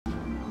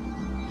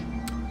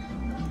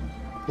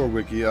Poor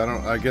Wiki.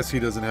 I guess he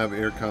doesn't have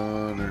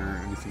aircon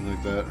or anything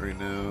like that right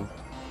now.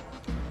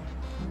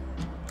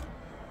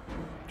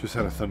 Just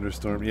had a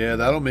thunderstorm. Yeah,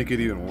 that'll make it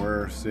even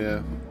worse.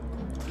 Yeah.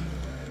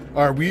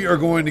 All right, we are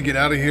going to get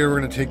out of here. We're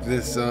going to take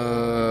this.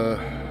 I'm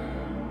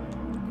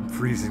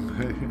freezing.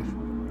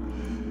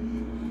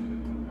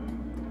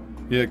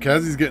 Yeah,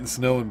 Kazi's getting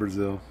snow in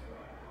Brazil.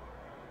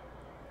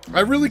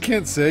 I really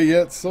can't say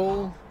yet,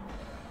 Soul,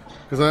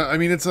 because I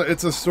mean it's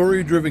a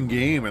story-driven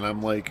game, and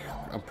I'm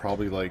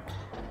probably like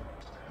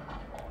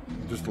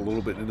just a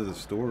little bit into the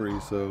story,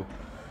 so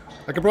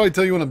I could probably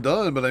tell you when I'm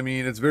done. But I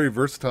mean, it's very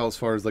versatile as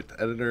far as like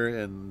the editor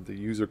and the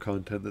user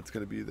content that's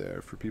going to be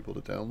there for people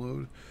to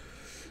download.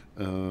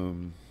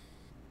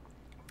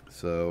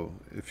 So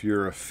if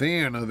you're a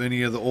fan of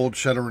any of the old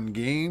Shadowrun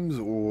games,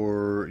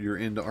 or you're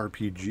into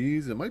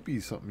RPGs, it might be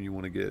something you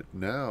want to get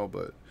now.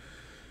 But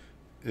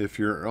if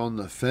you're on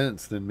the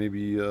fence, then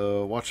maybe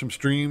watch some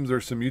streams or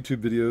some YouTube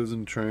videos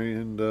and try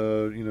and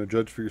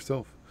judge for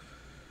yourself.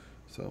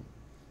 So,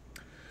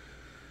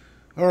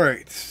 all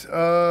right,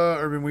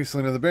 urban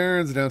wasteland of the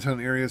Barrens. The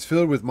downtown area is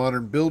filled with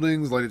modern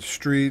buildings, lighted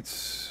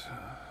streets.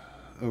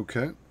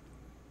 Okay,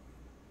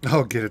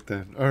 I'll get it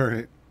then. All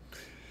right.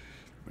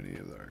 Many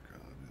of the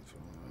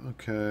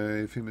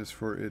okay, famous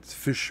for its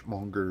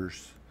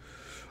fishmongers.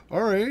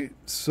 All right,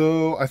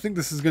 so I think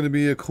this is going to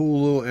be a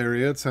cool little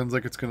area. It sounds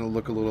like it's going to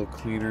look a little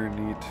cleaner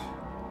and neat.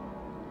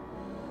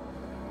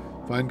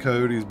 Find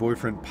Coyote's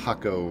boyfriend,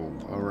 Paco.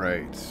 All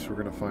right, we're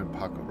going to find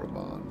Paco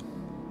Rabanne.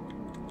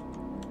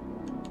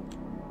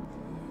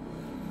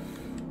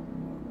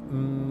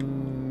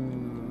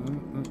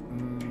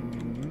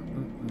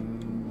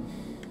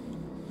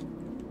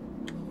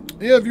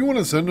 Yeah, if you want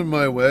to send them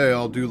my way,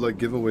 I'll do like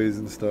giveaways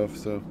and stuff.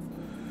 So,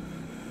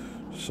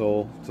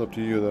 Soul, it's up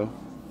to you though.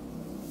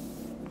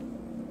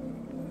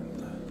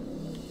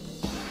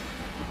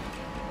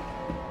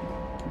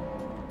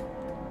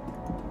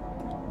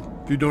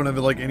 If you don't have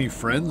like any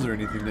friends or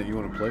anything that you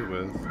want to play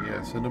with,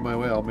 yeah, send them my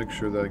way. I'll make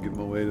sure that I give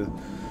them away to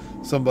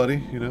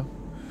somebody, you know.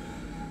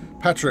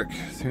 Patrick,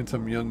 this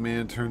handsome young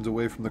man, turns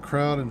away from the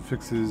crowd and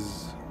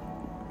fixes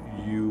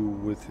you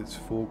with his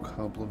full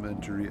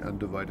complimentary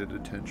undivided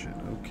attention.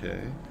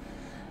 Okay,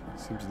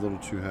 seems a little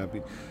too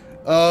happy.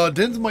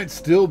 Dens might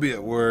still be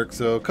at work,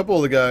 so a couple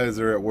of the guys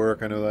are at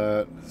work, I know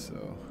that.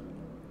 So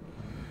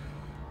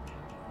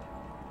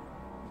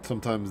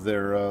sometimes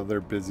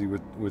they're busy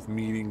with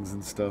meetings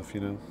and stuff,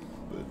 you know.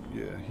 But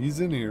yeah, he's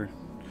in here.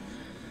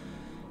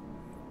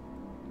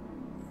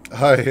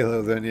 Hi,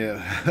 hello then.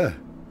 Yeah.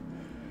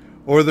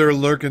 Or they're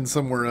lurking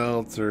somewhere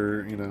else,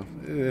 or you know,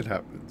 it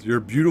happens. You're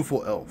a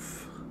beautiful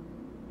elf.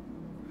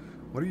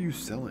 What are you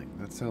selling?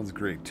 That sounds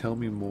great. Tell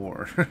me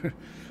more.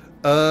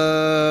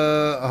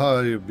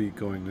 You'll be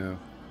going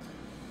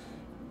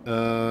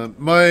now.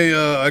 My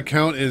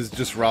account is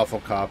just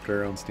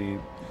Rafflecopter on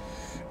Steam.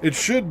 It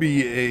should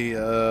be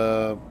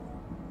a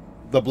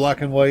the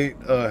black and white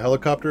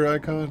helicopter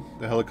icon.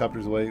 The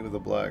helicopter's white with a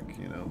black,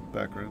 you know,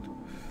 background.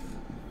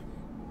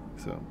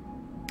 So,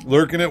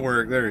 lurking at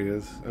work. There he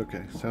is.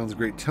 Okay, sounds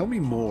great. Tell me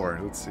more.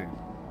 Let's see.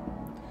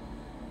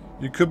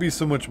 You could be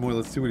so much more.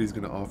 Let's see what he's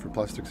going to offer.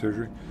 Plastic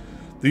surgery.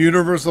 The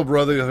Universal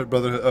Brotherhood.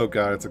 Oh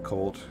god, it's a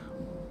cult.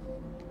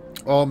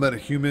 All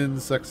metahumans,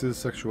 sexes,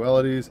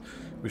 sexualities.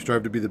 We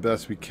strive to be the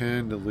best we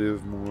can, to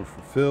live more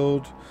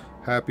fulfilled,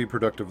 happy,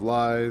 productive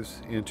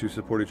lives, and to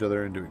support each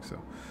other in doing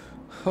so.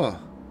 Huh.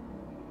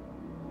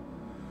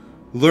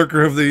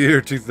 Lurker of the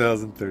Year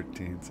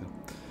 2013. So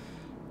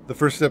the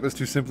first step is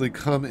to simply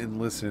come and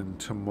listen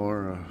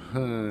tomorrow.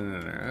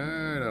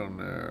 I don't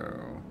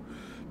know.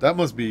 That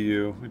must be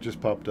you. It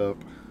just popped up.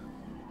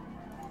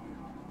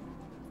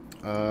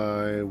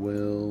 I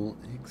will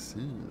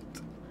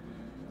accept.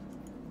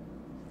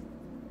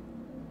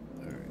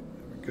 Alright,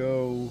 there we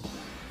go.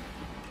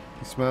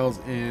 He smiles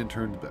and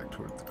turns back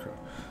towards the crowd.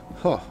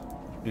 Huh.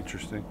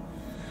 Interesting.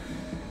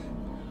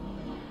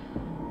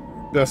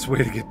 Best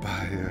way to get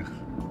by, yeah.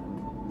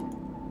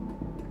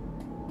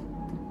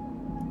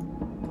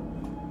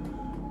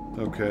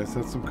 Okay, so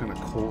that's some kind of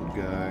cult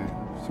guy.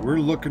 So we're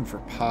looking for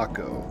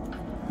Paco.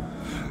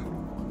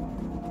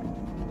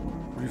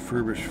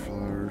 Refurbished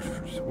flowers.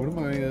 What am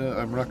I?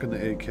 I'm rocking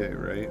the AK,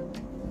 right?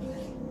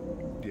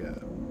 Yeah.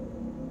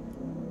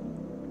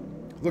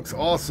 Looks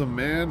awesome,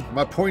 man.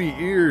 My pointy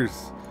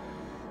ears.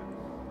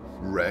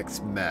 Rex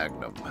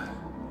Magnum.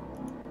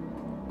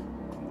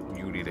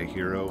 You need a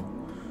hero?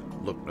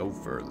 Look no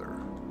further.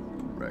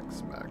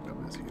 Rex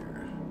Magnum is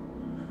here.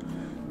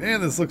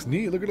 Man, this looks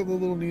neat. Look at all the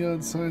little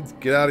neon signs.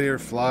 Get out of here,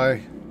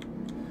 fly.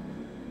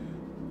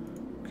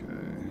 Okay.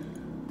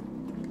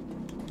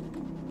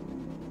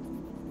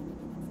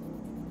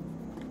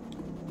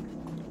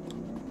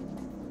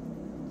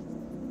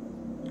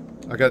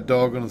 I got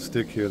dog on a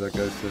stick here, that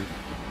guy said.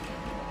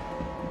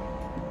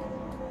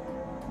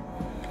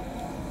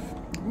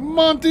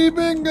 Monty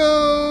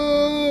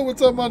Bingo!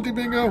 What's up, Monty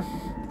Bingo?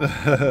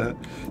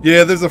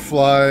 Yeah, there's a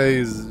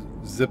fly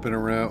zipping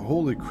around.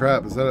 Holy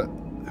crap, is that a...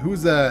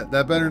 Who's that?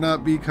 That better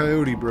not be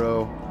Coyote,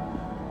 bro.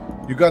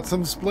 You got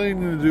some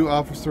explaining to do,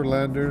 Officer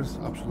Landers.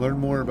 Learn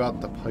more about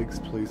the Pike's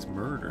Place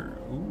murder.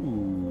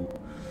 Ooh.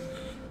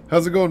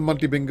 How's it going,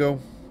 Monty Bingo?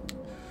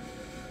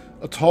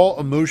 A tall,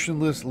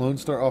 emotionless Lone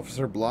Star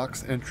officer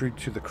blocks entry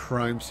to the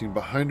crime scene.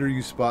 Behind her,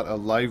 you spot a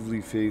lively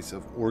face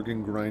of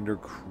organ grinder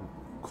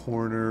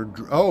corner.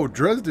 Oh,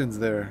 Dresden's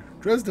there.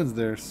 Dresden's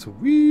there.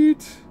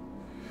 Sweet.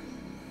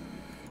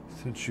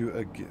 Sent you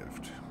a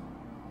gift.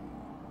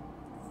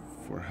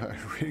 For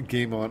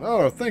game on.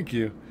 Oh, thank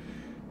you,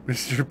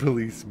 Mr.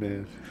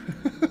 Policeman.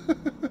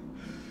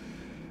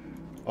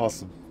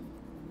 Awesome.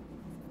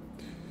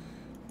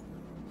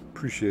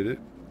 Appreciate it.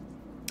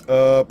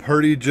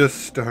 Party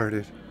just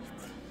started.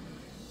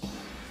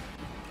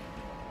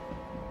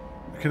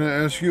 Can I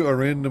ask you a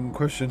random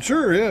question?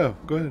 Sure, yeah.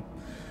 Go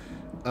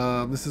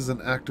ahead. This is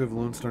an active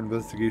Lone Star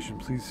investigation.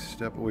 Please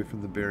step away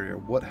from the barrier.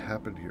 What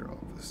happened here,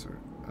 officer?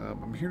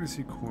 I'm here to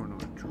see Coroner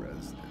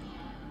Dresden.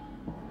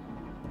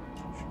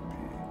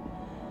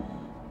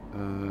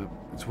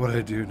 It's what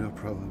I do, no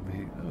problem,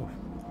 mate. Oh,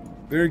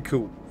 very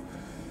cool.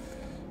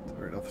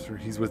 Alright, officer,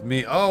 he's with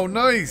me. Oh,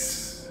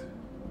 nice!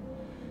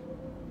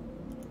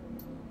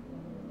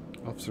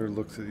 Officer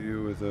looks at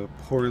you with a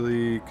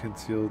poorly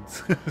concealed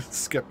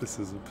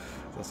skepticism.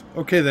 Awesome.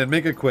 Okay, then,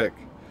 make it quick.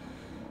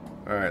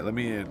 Alright, let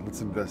me in.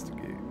 Let's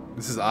investigate.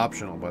 This is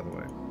optional, by the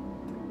way.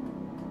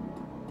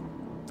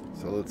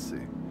 So, let's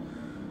see.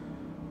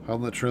 On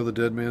the trail of the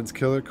dead man's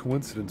killer.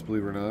 Coincidence,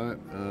 believe it or not.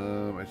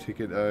 I take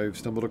it I've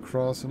stumbled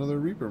across another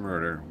Reaper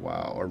murder.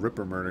 Wow, or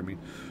Ripper murder, I mean.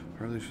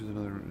 Apparently she's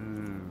another...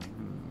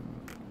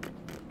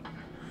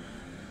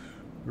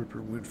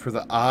 Ripper went for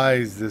the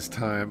eyes this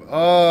time.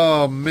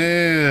 Oh,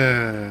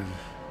 man.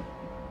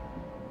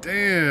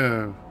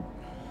 Damn.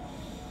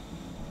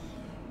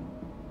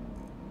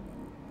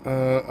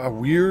 A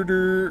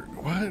weirder...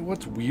 What?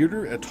 What's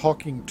weirder? A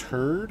talking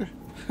turd?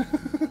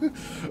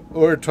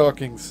 Or a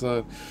talking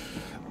sun?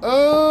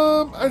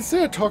 I'd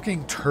say a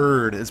talking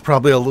turd is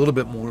probably a little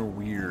bit more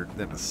weird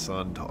than a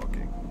sun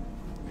talking.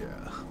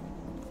 Yeah.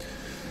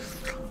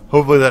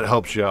 Hopefully that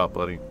helps you out,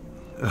 buddy.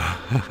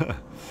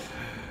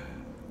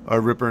 Our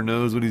Ripper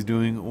knows what he's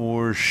doing,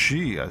 or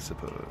she, I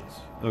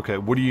suppose. Okay,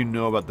 what do you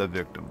know about the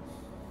victim?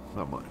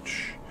 Not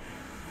much.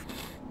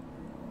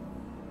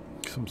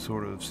 Some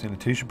sort of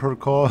sanitation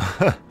protocol.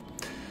 She's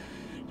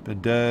been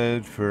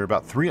dead for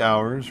about 3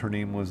 hours. Her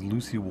name was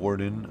Lucy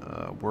Warden.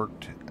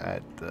 Worked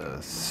at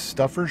the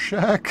Stuffer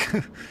Shack.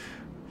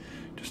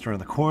 Just around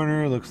the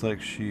corner. Looks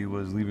like she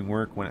was leaving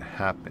work when it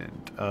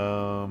happened.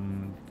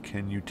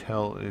 Can you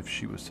tell if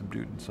she was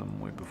subdued in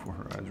some way before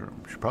her eyes were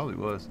open? She probably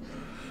was.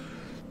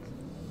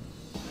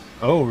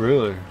 Oh,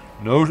 really?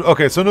 No.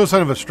 Okay, so no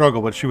sign of a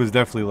struggle, but she was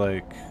definitely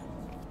like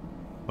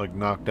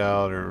knocked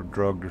out or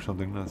drugged or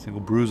something. Not a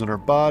single bruise on her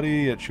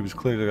body, yet she was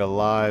clearly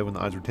alive when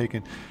the eyes were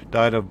taken.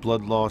 Died of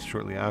blood loss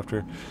shortly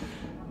after.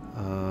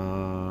 I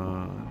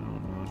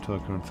don't know until I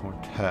can run some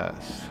more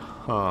tests.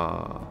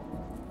 Huh.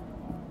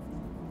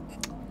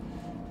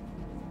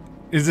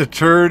 Is a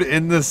turd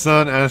in the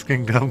sun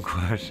asking dumb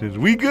questions?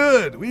 We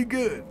good. We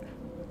good.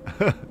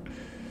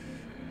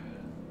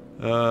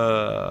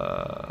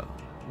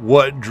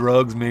 What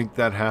drugs make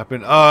that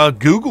happen?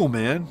 Google,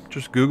 man.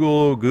 Just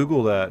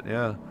Google that.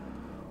 Yeah.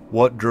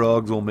 What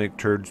drugs will make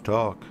turds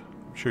talk?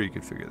 I'm sure you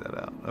could figure that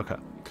out. Okay.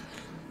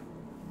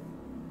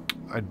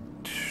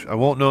 I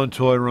won't know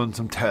until I run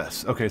some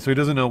tests. Okay, so he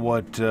doesn't know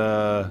what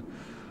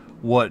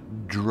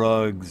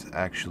drugs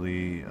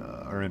actually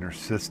are in her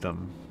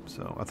system.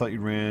 So I thought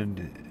you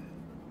ran.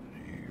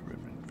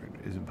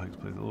 Isn't Pike's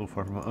Place a little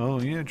far from?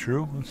 Oh yeah,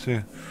 true. Let's see.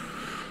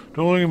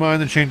 Don't really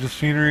mind the change of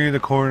scenery. The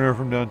coroner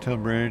from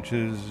downtown Branch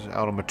is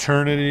out on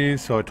maternity,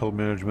 so I told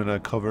management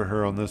I'd cover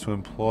her on this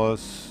one.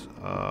 Plus,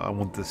 I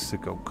want this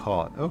sicko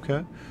caught.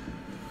 Okay.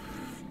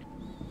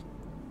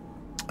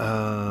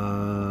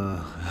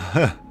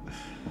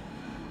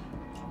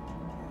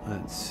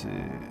 Let's see.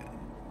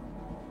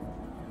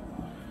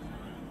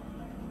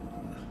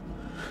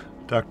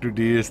 Dr.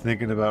 D is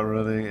thinking about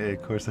running a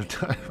course of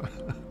time.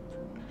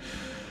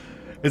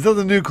 Is that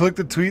the new click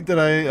to tweet that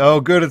I... Oh,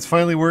 good. It's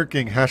finally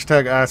working.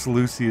 Hashtag Ask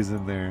Lucy is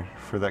in there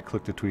for that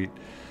click to tweet.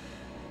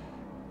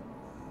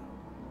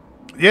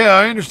 Yeah,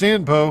 I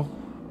understand, Poe.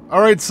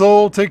 All right,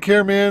 Soul. Take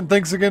care, man.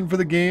 Thanks again for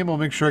the game. I'll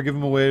make sure I give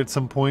them away at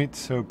some point,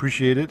 so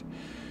appreciate it.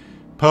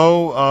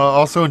 Poe,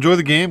 also enjoy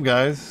the game,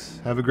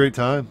 guys. Have a great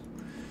time.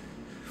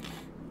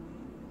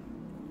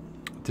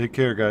 Take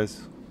care,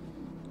 guys.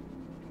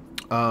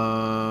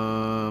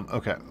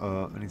 Okay.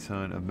 Any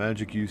sign of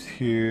magic use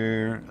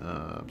here?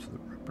 So the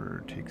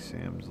Ripper takes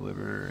Sam's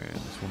liver and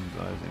this woman's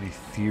eyes. Any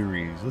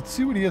theories? Let's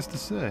see what he has to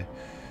say.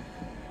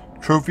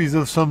 Trophies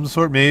of some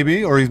sort,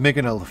 maybe, or he's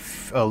making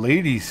a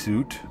lady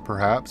suit,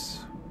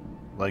 perhaps,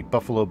 like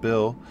Buffalo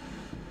Bill.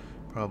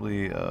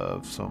 Probably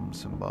of some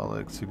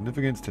symbolic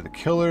significance to the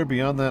killer.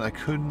 Beyond that, I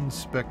couldn't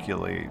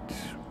speculate.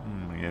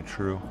 Yeah,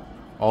 true.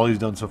 All he's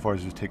done so far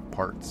is just take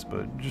parts,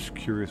 but just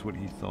curious what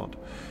he thought.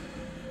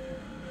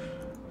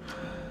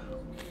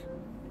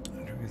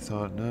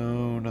 thought.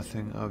 No,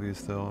 nothing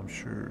obvious though, I'm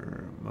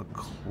sure.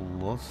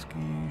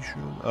 McCluskey should...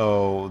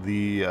 Oh,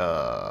 the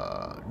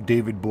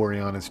David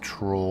Boreanaz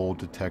troll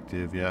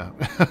detective, yeah.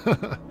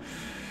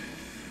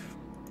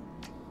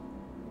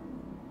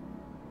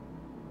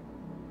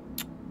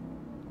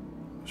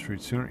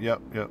 Street sooner?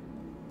 Yep.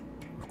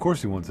 Of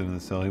course he wants into the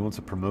cell. He wants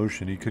a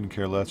promotion. He couldn't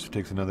care less if it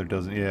takes another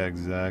dozen. Yeah,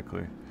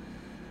 exactly.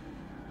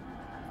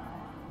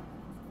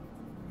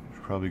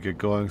 Should probably get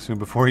going soon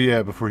before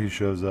he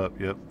shows up.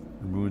 Yep.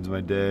 Ruins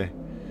my day.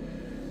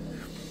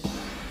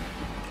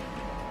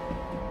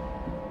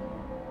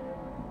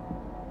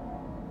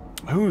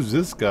 Who's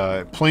this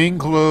guy?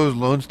 Plainclothes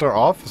Lone Star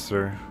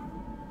Officer.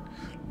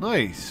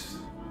 Nice.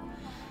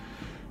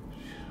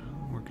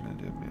 Working at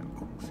it, man.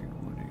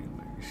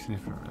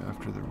 Sniffer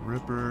after the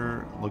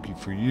Ripper. Looking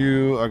for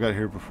you. I got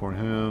here before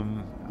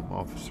him. I'm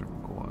Officer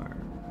McGuire.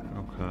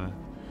 Okay.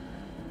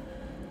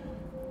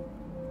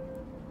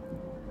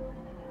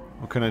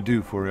 What can I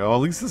do for you? Oh, at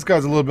least this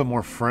guy's a little bit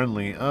more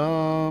friendly.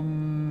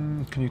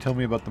 Can you tell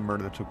me about the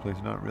murder that took place?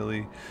 Not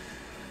really.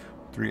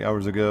 3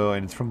 hours ago,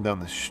 and it's from down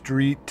the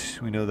street.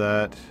 We know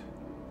that.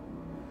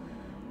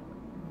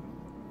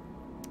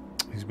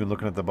 He's been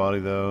looking at the body,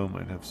 though.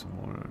 Might have some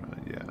more.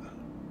 Yeah.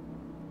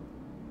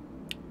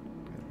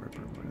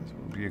 Ripper might as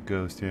well be a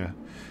ghost, yeah.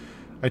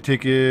 I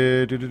take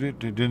it...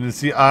 Didn't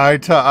see eye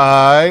to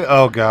eye.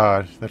 Oh,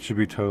 God. That should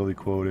be totally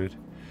quoted.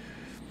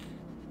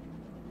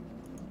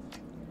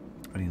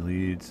 Any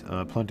leads?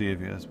 Plenty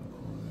of yes.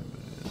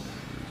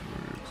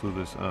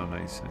 Clueless. Oh,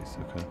 nice.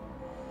 Okay.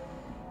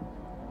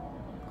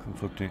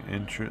 Conflicting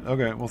interest.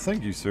 Okay, well,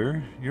 thank you,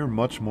 sir. You're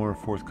much more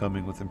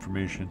forthcoming with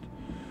information.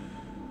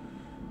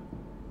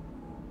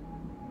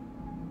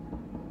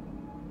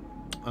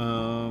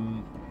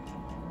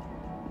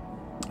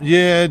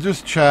 Yeah,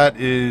 just chat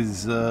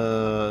is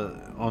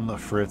on the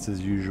fritz as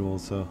usual.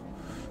 So,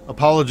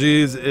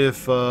 apologies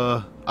if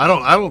I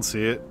don't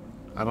see it.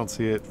 I don't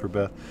see it for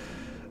Beth.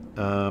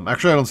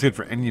 Actually, I don't see it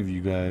for any of you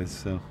guys.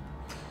 So.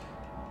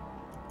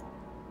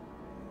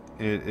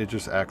 It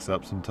just acts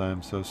up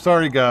sometimes. So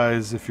sorry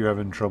guys if you're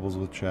having troubles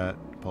with chat.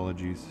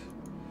 Apologies.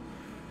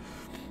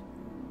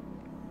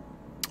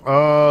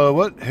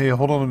 What? Hey,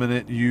 hold on a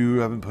minute. You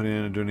haven't put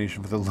in a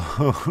donation for the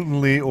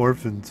Lonely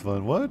Orphans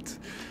Fund. What?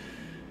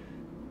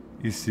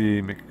 You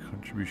see, make a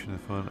contribution to the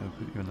fund. I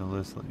put you on the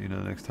list. Let you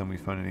know next time we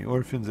find any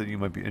orphans that you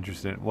might be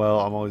interested in. Well,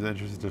 I'm always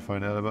interested to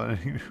find out about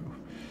any.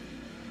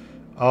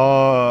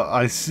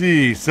 I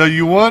see. So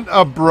you want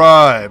a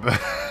bribe.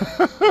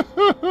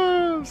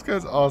 This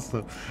guy's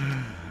awesome.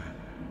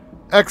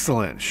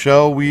 Excellent.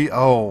 Shall we...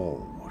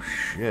 Oh,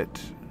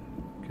 shit.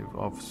 Give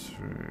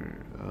officer...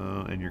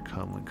 and your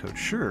comlink code.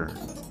 Sure.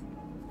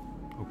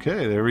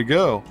 Okay, there we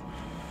go.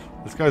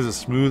 This guy's a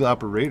smooth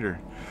operator.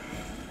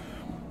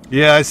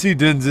 Yeah, I see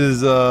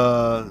Dinz's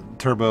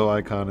turbo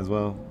icon as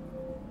well.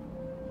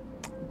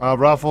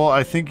 Raffle,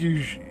 I think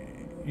you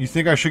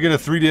think I should get a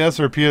 3DS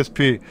or a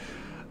PSP?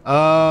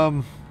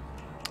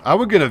 I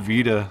would get a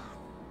Vita.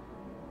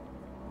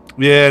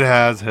 Yeah, it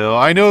has Hill.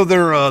 I know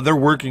they're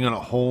working on a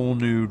whole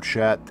new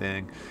chat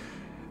thing,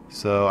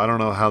 so I don't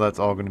know how that's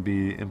all going to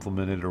be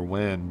implemented or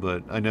when.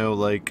 But I know,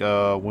 like,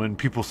 when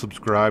people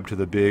subscribe to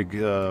the big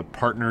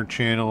partner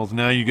channels,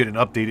 now you get an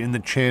update in the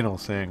channel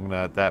saying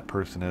that that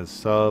person has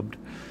subbed,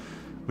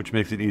 which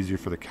makes it easier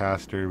for the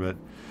caster. But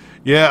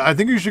yeah, I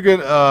think you should get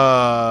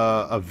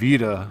a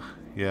Vita.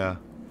 Yeah,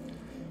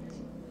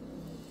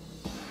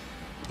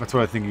 that's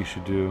what I think you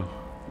should do,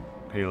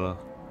 Halo.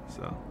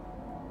 So.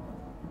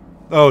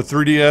 Oh,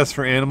 3DS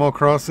for Animal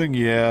Crossing?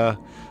 Yeah.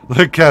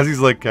 Like, Cassie's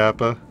like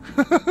Kappa.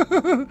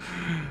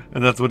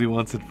 And that's what he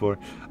wants it for.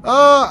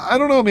 I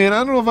don't know, man. I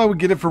don't know if I would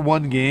get it for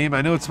one game.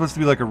 I know it's supposed to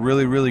be like a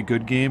really, really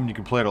good game and you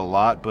can play it a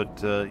lot,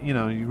 but, you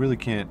know, you really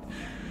can't.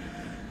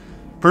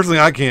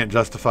 Personally, I can't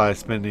justify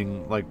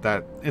spending like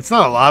that. It's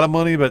not a lot of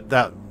money, but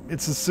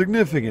it's a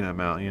significant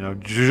amount, you know,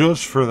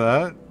 just for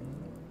that.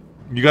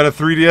 You got a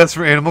 3DS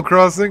for Animal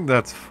Crossing?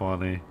 That's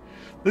funny.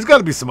 There's got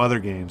to be some other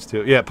games,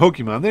 too. Yeah,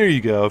 Pokemon. There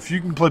you go. If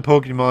you can play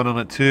Pokemon on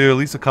it, too, at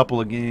least a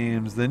couple of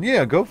games, then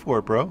yeah, go for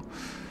it, bro.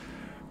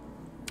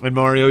 And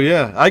Mario,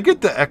 yeah. I get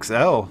the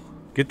XL.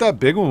 Get that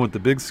big one with the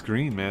big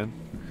screen, man.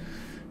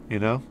 You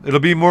know? It'll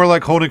be more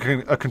like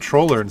holding a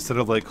controller instead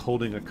of, like,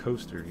 holding a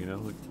coaster, you know?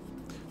 Like,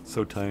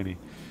 so tiny.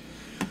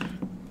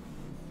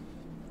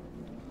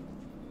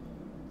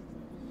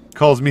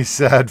 Calls me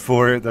sad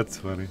for it. That's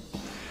funny.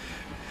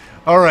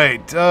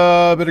 Alright,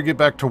 better get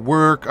back to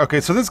work. Okay,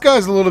 so this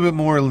guy's a little bit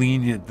more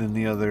lenient than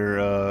the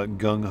other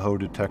gung-ho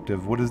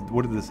detective. What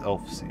did this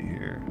elf see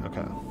here?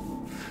 Okay.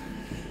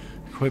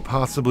 Quite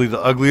possibly the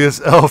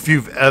ugliest elf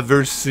you've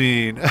ever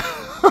seen.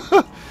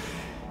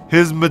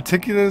 His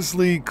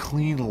meticulously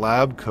clean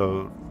lab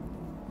coat,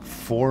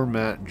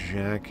 format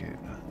jacket.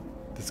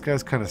 This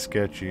guy's kind of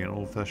sketchy. An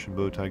old-fashioned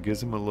bow tie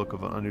gives him a look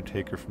of an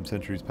undertaker from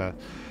centuries past.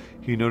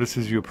 He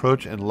notices you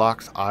approach and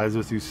locks eyes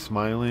with you,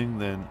 smiling,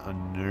 then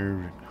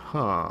unnerving.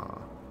 Huh.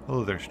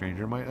 Hello there,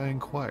 stranger. Might I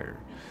inquire?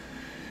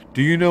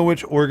 Do you know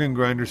which organ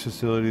grinder's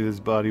facility this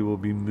body will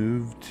be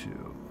moved to?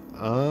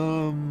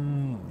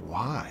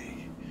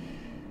 Why?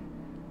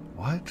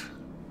 What?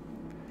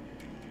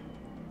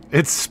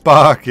 It's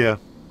Spock, yeah.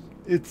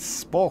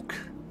 It's Spock.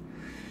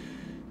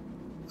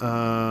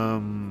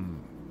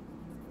 I'm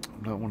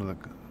not one of the...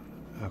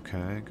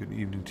 Okay, good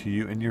evening to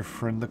you and your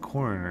friend the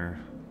coroner.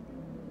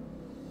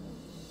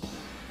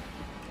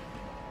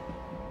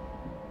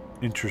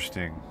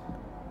 Interesting.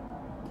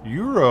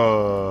 You're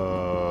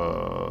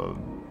a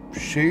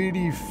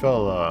shady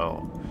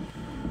fellow.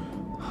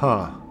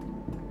 Huh.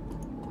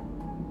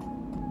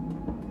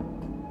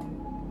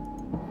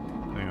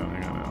 Hang on,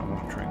 I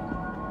want to drink.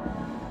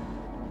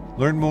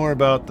 Learn more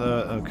about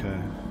the... Okay.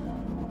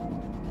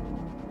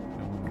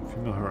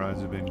 Female her eyes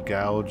have been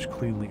gouged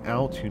cleanly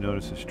out. You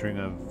notice a string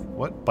of...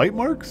 What? Bite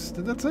marks?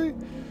 Did that say?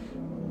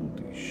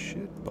 Holy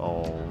shit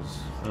balls.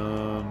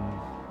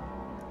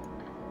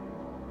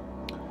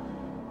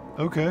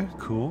 Okay,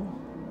 cool.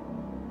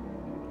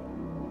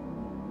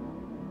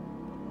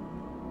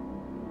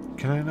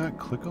 Can I not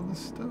click on this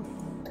stuff?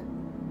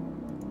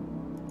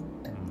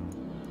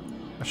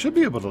 I should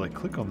be able to like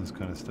click on this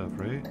kind of stuff,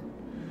 right?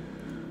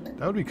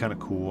 That would be kind of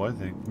cool, I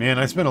think. Man,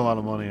 I spent a lot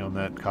of money on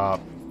that cop.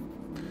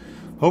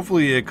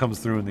 Hopefully it comes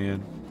through in the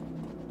end.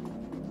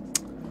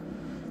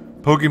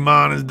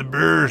 Pokemon is the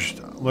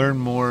burst. Learn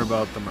more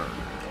about the murder.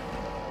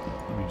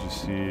 Let me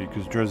just see,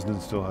 because Dresden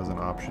still has an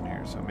option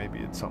here, so maybe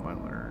it's something I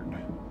learned.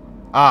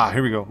 Ah,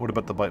 here we go. What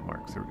about the bite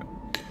marks? There we go.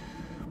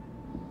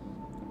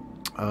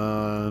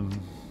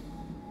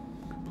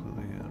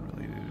 Completely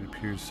unrelated. It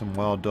appears some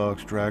wild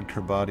dogs dragged her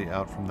body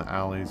out from the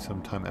alley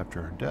sometime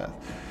after her death.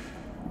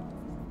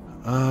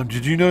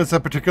 Did you notice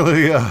that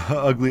particularly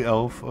ugly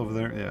elf over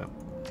there? Yeah.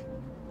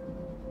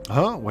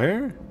 Huh?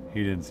 Where?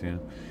 He didn't see him.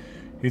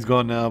 He's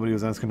gone now, but he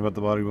was asking about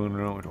the body going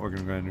around with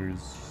organ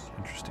grinders.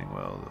 Interesting.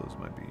 Well, those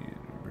might be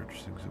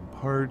interesting. Some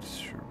parts.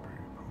 Sure, very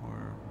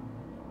poor.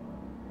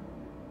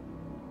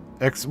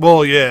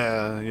 Well,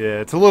 yeah.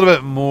 It's a little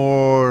bit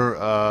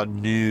more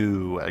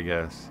new, I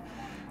guess.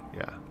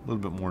 Yeah, a little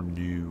bit more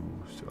new.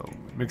 So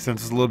it makes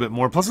sense. It's a little bit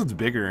more. Plus, it's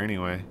bigger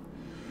anyway.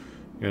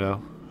 You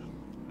know,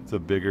 it's a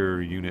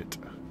bigger unit,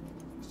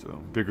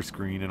 so bigger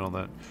screen and all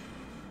that.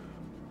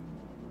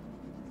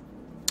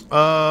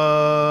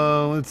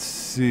 Let's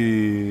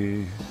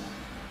see.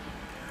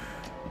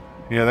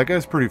 Yeah, that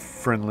guy's pretty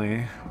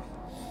friendly.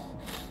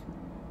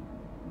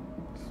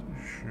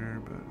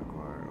 Sure, but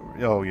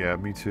oh yeah,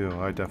 me too.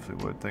 I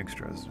definitely would. Thanks,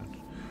 Dresden.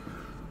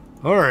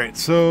 All right,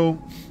 so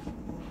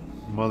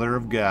Mother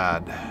of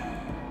God.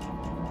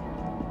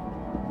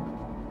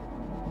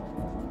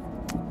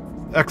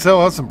 XL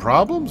has some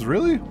problems,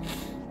 really?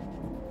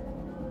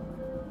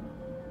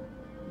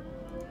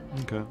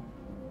 Okay.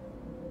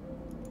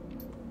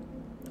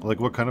 Like,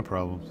 what kind of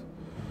problems?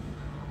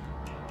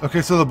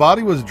 Okay, so the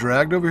body was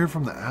dragged over here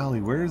from the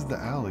alley. Where is the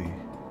alley?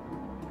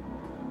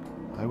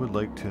 I would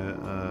like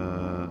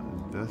to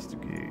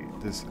investigate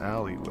this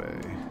alleyway.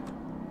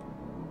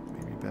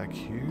 Maybe back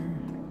here?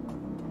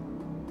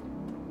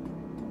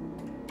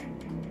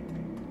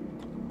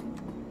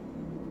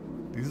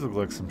 These look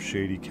like some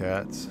shady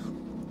cats.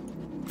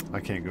 I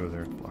can't go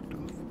there. It's blocked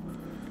off.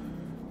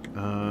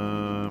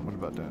 What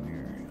about down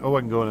here? Oh,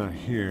 I can go down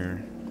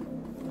here.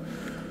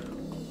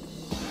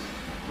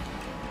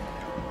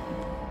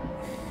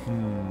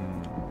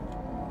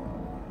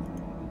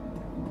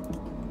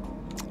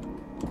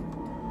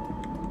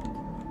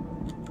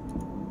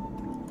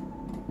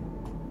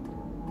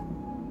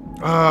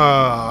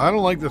 I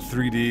don't like the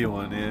 3D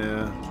one,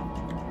 yeah.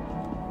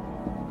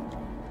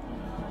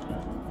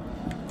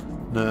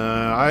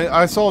 Nah,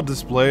 I saw a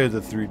display of the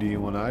 3D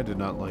one. I did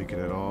not like it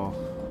at all.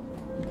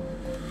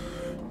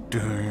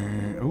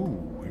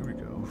 Oh, here we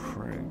go,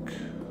 Frank.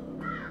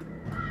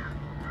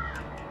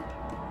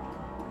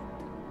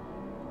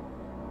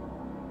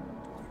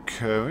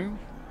 Okay.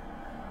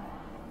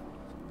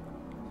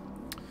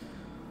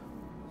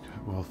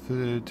 Well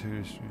fitted,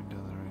 to stream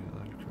down the right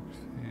electric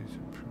face,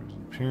 improves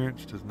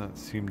appearance, does not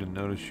seem to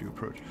notice you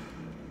approach.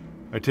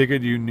 I take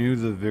it you knew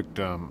the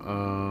victim.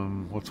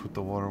 What's with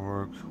the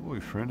waterworks? Holy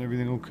friend,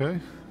 everything okay?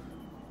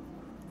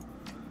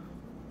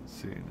 Let's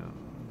see, no.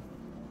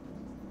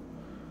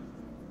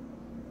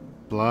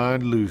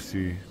 Blind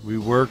Lucy. We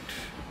worked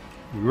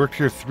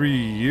here 3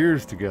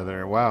 years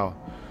together. Wow.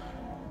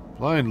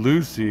 Blind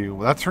Lucy.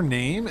 Well, that's her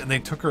name, and they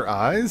took her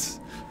eyes?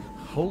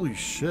 Holy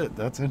shit,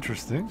 that's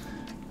interesting.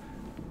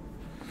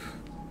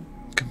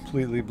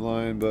 Completely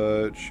blind,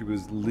 but she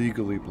was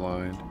legally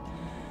blind.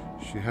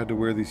 She had to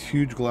wear these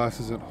huge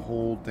glasses and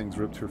hold things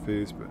ripped her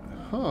face, but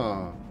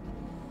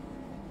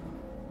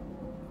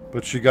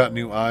but she got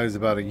new eyes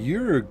about a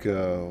year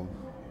ago.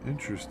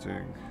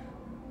 Interesting.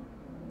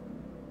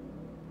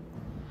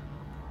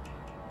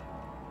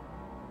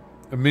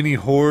 A mini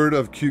horde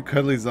of cute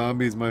cuddly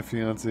zombies, my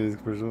fiance's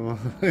personal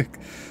like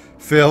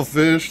fail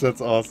fish. That's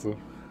awesome.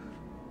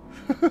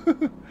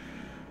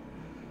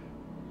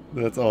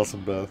 That's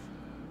awesome, Beth.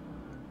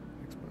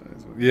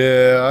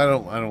 Yeah, I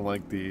don't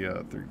like the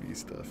 3D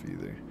stuff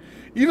either.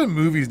 Even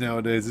movies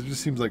nowadays, it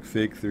just seems like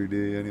fake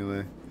 3D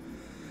anyway.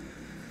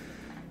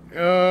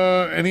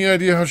 Any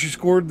idea how she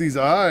scored these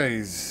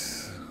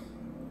eyes?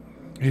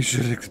 You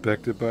should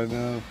expect it by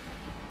now.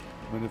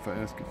 Mind if I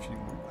ask a few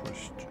more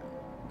questions?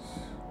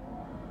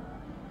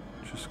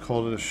 Just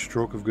called it a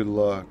stroke of good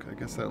luck. I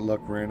guess that luck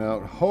ran out.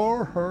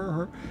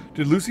 Her.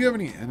 Did Lucy have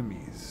any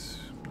enemies?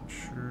 Not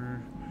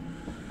sure.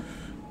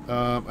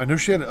 I know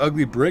she had an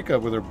ugly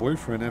breakup with her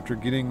boyfriend. After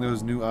getting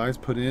those new eyes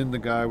put in, the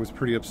guy was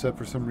pretty upset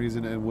for some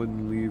reason and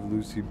wouldn't leave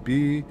Lucy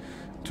be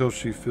until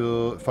she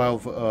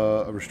filed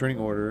a restraining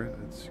order.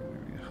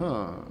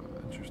 Huh.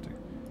 Interesting.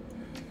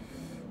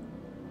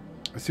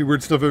 I see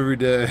weird stuff every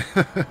day.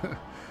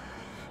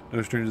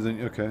 No strangers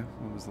than... Okay.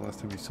 When was the last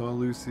time you saw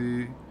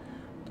Lucy?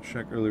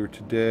 Check earlier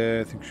today.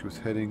 I think she was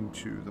heading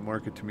to the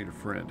market to meet a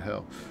friend.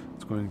 Hell, I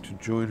was going to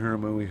join her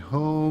on my way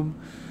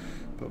home,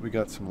 but we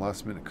got some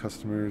last minute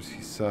customers.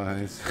 He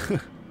sighs.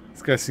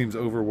 This guy seems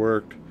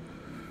overworked.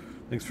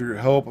 Thanks for your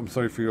help. I'm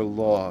sorry for your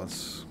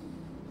loss.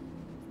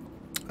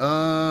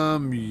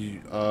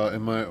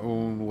 In my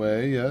own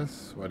way,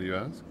 yes. Why do you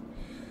ask?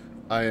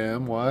 I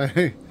am.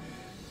 Why?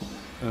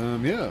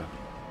 Yeah.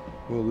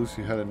 Well,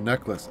 Lucy had a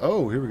necklace.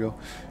 Oh, here we go.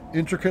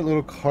 Intricate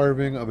little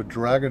carving of a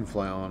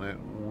dragonfly on it.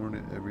 Worn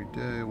it every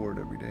day. Wore it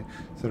every day.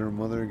 Said her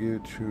mother gave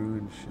it to her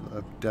and she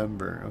left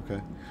Denver.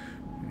 Okay.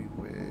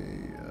 Anyway,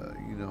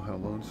 you know how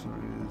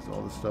lonesome it is.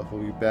 All this stuff will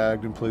be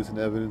bagged and placed in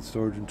evidence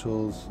storage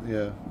until...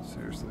 Yeah,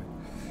 seriously.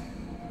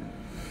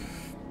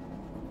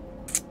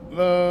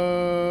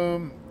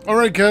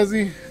 Alright,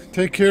 Kazi.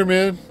 Take care,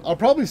 man. I'll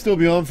probably still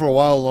be on for a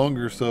while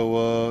longer,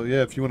 so,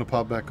 yeah, if you want to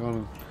pop back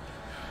on.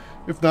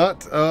 If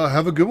not,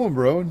 have a good one,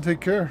 bro, and take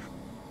care.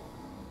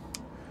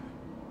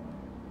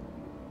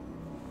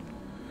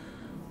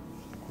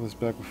 This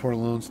back before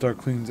Lone Star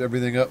cleans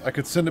everything up. I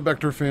could send it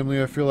back to her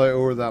family. I feel I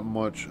owe her that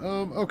much.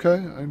 Okay,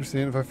 I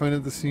understand. If I find it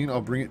at the scene,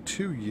 I'll bring it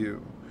to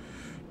you.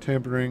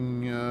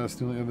 Tampering,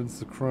 stealing evidence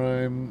of the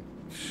crime.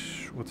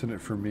 What's in it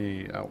for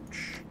me?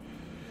 Ouch.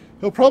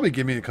 He'll probably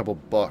give me a couple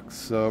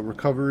bucks.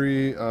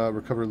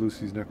 Recover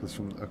Lucy's necklace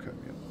from... Okay,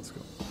 yeah, let's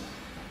go.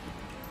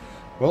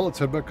 Well, let's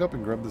head back up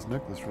and grab this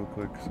necklace real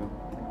quick.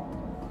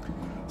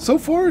 So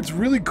far, it's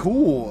really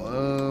cool.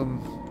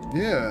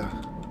 Yeah.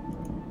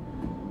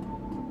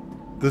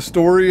 The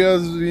story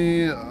has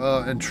me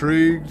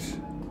intrigued.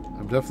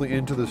 I'm definitely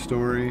into the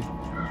story.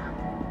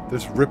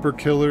 This Ripper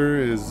Killer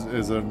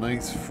is a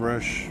nice,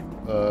 fresh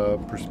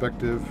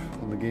perspective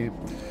on the game.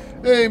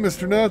 Hey,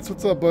 Mr. Nuts,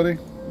 what's up, buddy?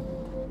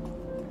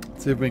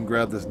 Let's see if we can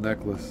grab this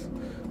necklace.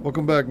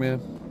 Welcome back, man.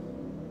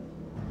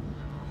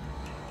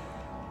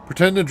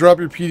 Pretend to drop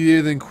your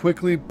PDA, then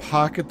quickly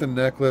pocket the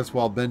necklace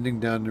while bending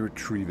down to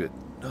retrieve it.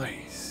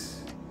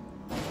 Nice.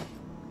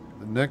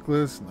 The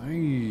necklace,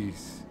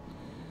 nice.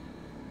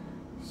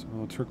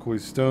 Small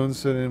turquoise stone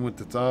set in with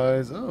its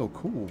eyes. Oh,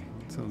 cool.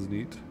 That sounds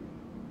neat.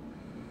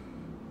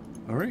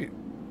 Alright.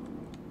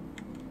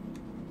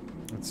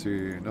 Let's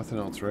see. Nothing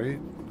else, right?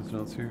 Nothing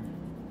else here?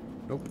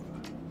 Nope.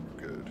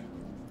 Good.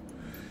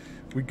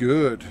 We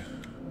good.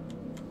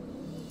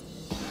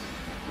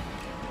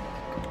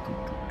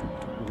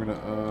 We're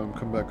gonna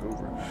come back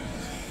over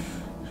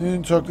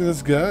and talk to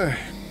this guy.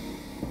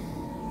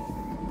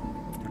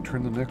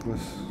 Return the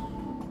necklace.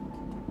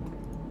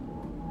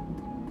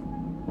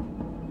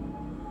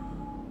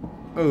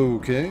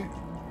 Okay.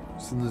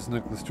 Send this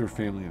necklace to her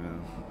family now.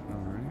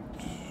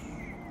 Alright.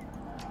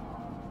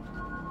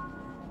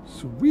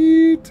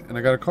 Sweet! And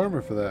I got a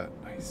karma for that.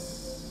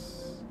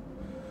 Nice.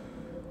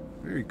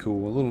 Very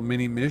cool. A little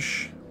mini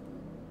mish.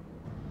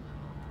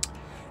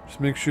 Just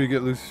make sure you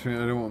get Lucy's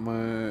family. I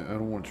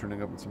don't want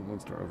turning up in some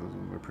one-star office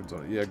with my prints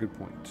on it. Yeah, good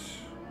point.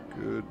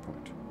 Good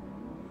point.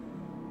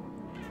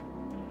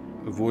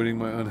 Avoiding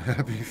my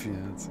unhappy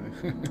fiance.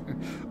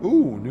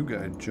 Ooh, new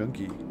guy,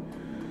 Junkie.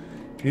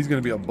 He's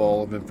going to be a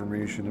ball of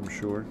information, I'm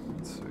sure.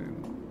 Let's see.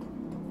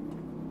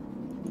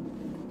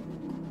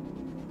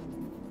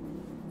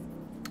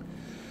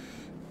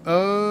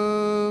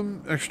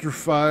 Extra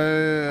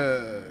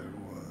 5.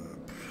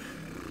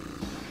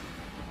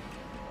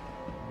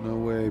 No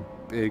way.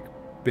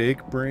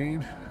 Bake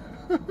brain.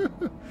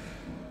 Philip.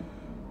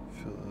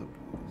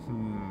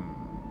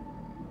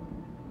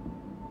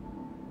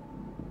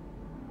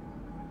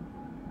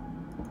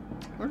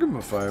 I'll give him a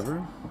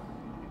 $5.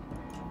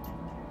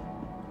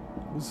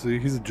 We'll see.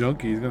 He's a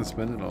junkie. He's gonna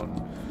spend it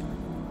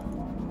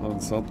on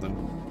something,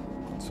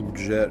 some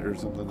jet or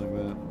something like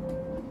that.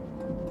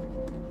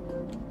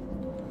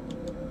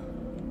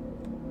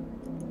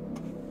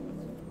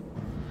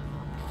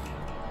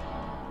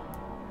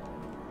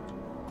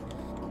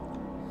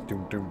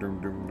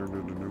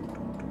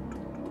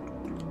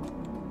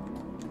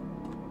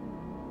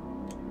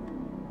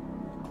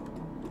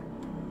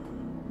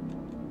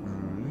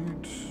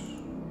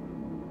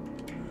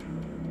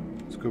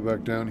 Go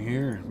back down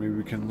here. Maybe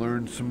we can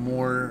learn some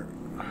more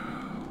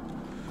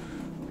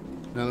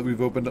now that we've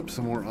opened up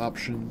some more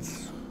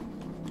options.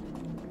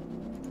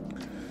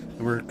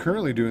 And we're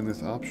currently doing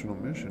this optional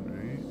mission,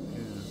 right?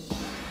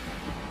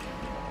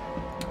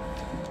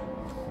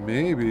 Yeah.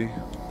 Maybe.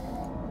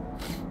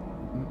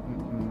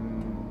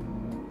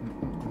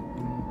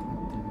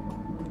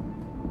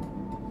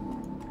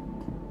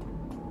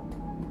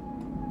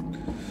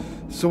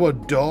 So a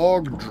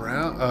dog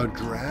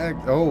drag.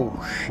 Oh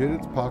shit!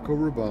 It's Paco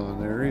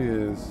Rabanne. There he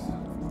is.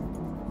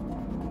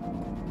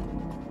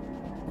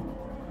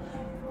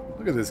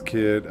 Look at this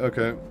kid.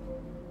 Okay.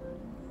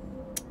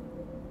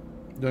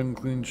 Done,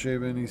 clean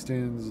shaven. He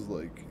stands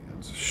like on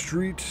the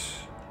street,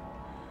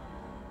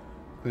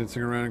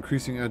 glancing around,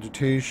 increasing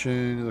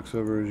agitation. He looks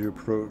over as you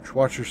approach.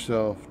 Watch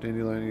yourself,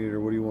 dandelion eater.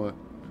 What do you want?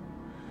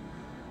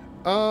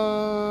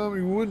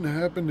 You wouldn't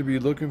happen to be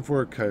looking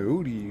for a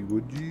coyote,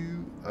 would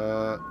you?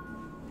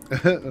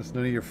 That's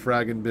none of your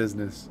fragging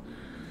business.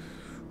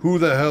 Who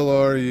the hell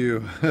are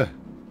you?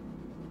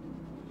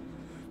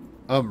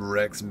 I'm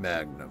Rex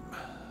Magnum.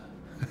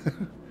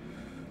 I'm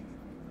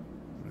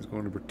just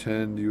going to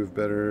pretend you have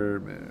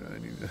better. Man, I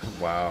need.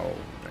 Wow,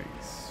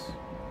 nice.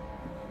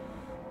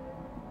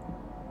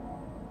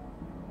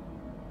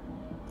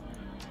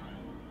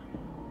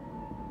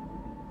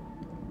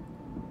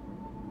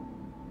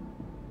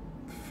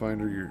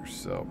 Find her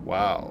yourself.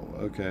 Wow.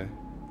 Okay.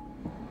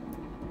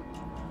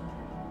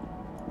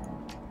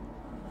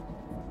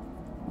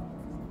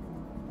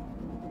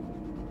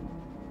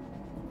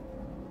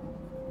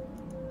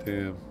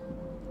 Damn.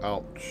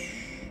 Ouch.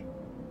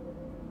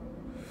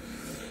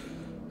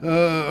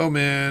 Oh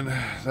man,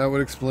 that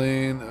would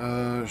explain.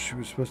 She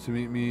was supposed to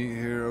meet me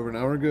here over an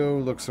hour ago.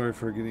 Look, sorry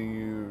for getting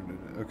you.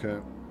 Okay.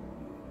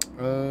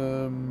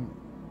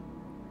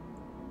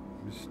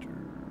 Mr.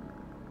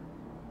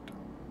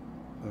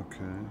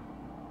 Okay.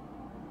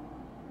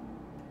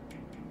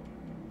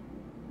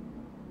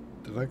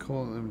 Did I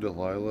call him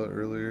Delilah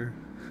earlier?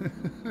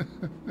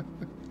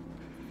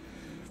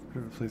 We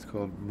have a place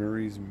called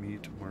Murray's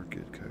Meat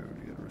Market.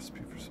 Coyote had a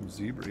recipe for some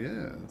zebra.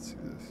 Yeah, let's see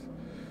this.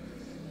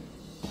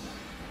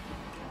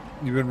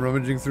 You've been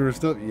rummaging through her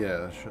stuff?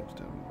 Yeah, shuts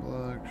down the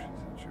block. She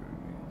said she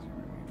would need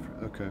zebra meat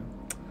for. Okay.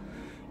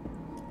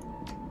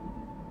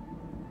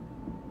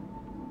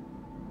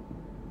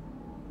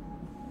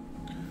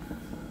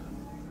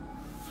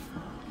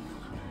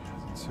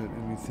 Hasn't said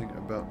anything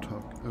about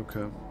talk.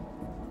 Okay.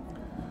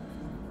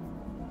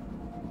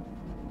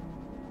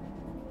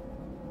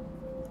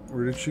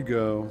 Where did she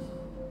go?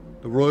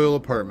 The Royal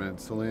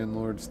Apartments. The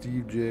landlord,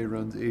 Steve J.,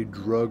 runs a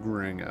drug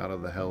ring out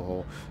of the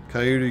hellhole.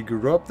 Coyote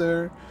grew up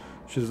there.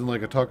 She doesn't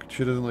like to talk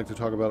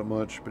about it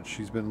much, but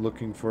she's been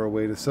looking for a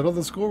way to settle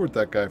the score with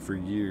that guy for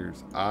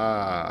years.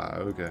 Ah,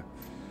 okay.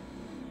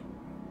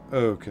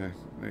 Okay,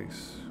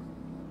 nice.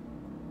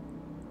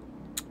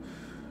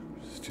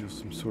 Steal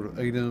some sort of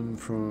item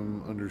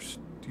from under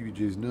Stevie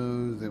J's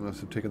nose. They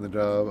must have taken the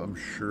job. I'm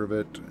sure of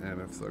it. And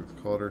if thugs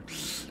caught her,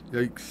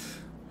 yikes.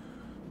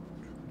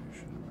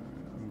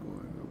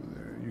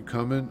 You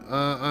coming?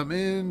 I'm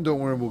in. Don't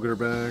worry, we'll get her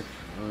back.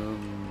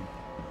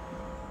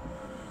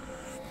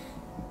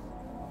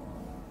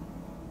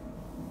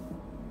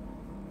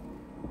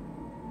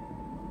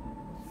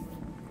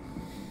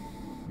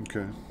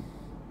 Okay.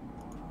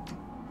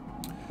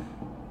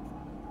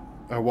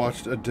 I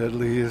watched a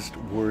Deadliest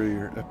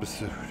Warrior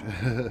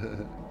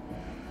episode.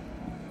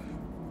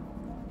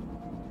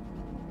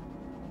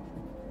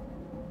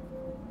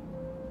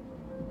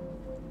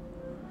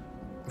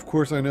 Of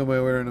course, I know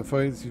my way in a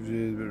fight.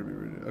 CJ better be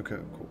ready. Okay,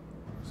 cool.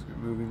 Let's get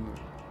moving.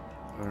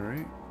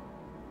 Alright.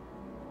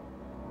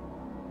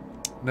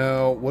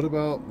 Now, what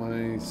about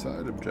my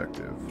side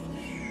objective?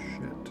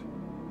 Shit.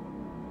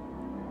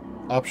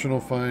 Optional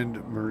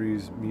find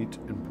Murray's Meat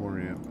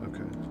Emporium.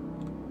 Okay.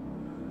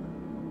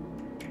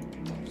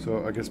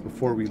 So, I guess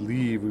before we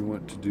leave, we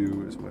want to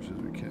do as much as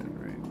we can,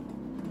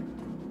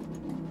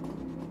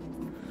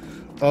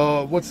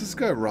 right? What's this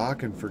guy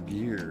rocking for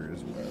gear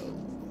as well?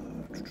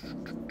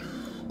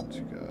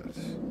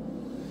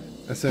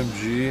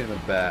 SMG and a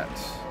bat.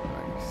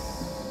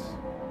 Nice.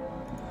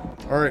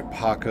 Alright,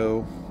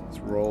 Paco. Let's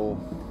roll.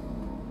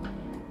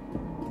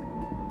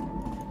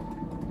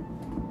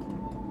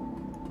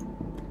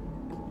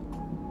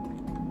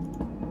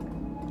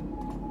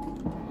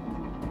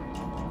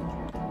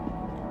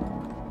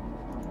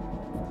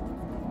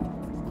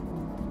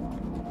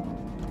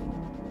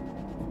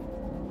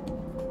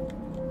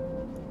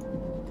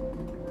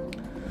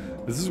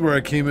 This is where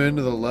I came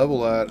into the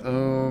level at.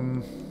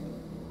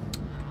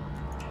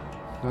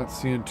 Not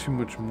seeing too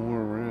much more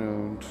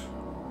around.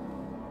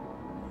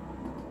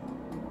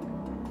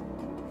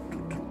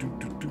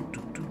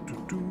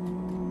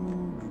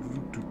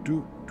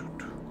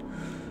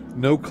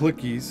 No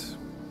clickies.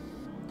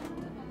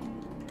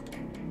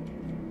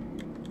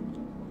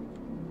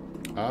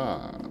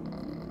 Ah.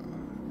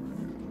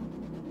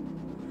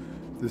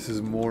 This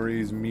is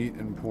Maury's Meat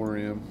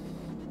Emporium.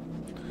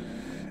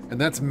 And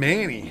that's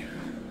Manny.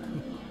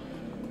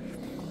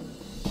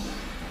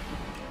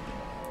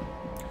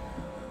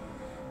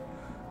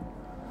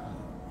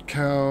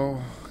 Cow,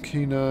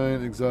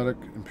 canine, exotic,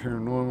 and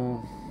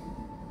paranormal.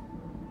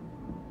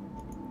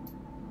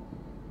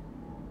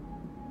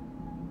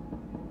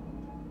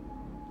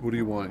 What do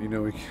you want? You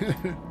know, we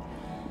can...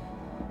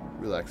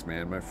 Relax,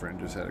 man. My friend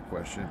just had a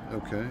question.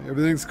 Okay.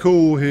 Everything's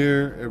cool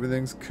here.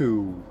 Everything's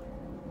cool.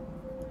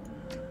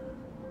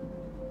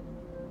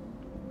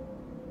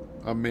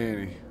 I'm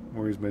Manny.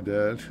 Maury's my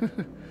dad.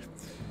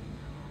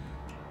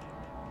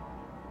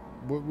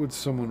 What would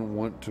someone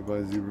want to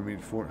buy zebra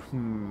meat for?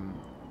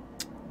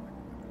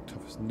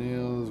 Toughest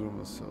nails. What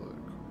am I sell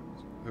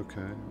it?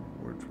 Okay.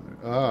 Word for that.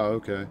 Ah,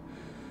 okay.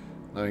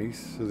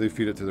 Nice. So they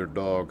feed it to their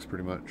dogs,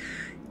 pretty much.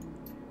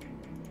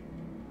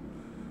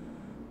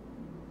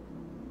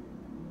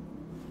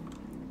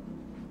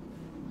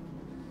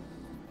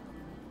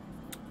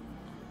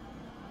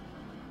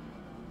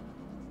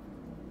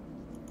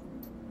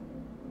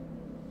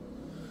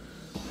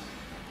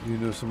 You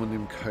know someone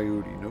named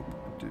Coyote? Nope,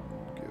 didn't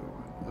go.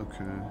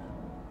 Okay.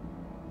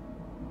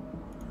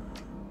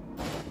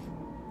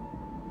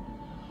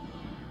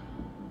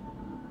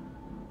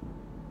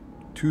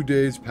 Two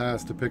days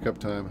past the pickup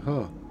time.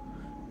 Huh.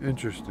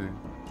 Interesting.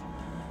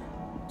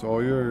 It's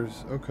all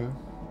yours. Okay.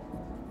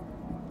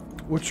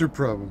 What's your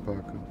problem,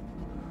 Paco?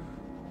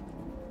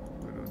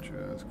 Why don't you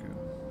ask him?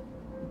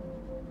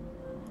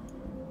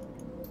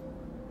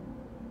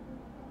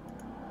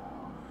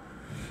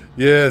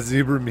 Yeah,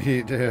 zebra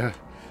meat, yeah.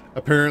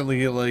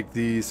 Apparently, like,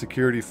 the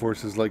security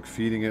forces like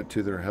feeding it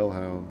to their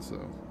hellhounds, so...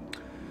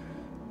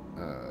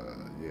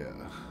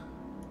 yeah.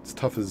 It's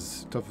tough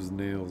as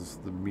nails,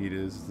 the meat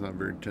is. It's not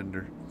very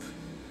tender.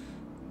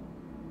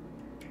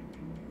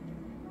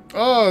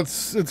 Oh,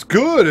 it's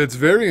good. It's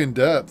very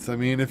in-depth. I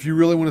mean, if you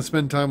really want to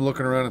spend time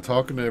looking around and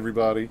talking to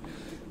everybody,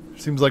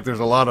 seems like there's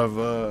a lot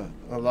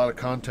of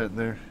content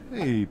there.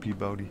 Hey,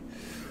 Peabody.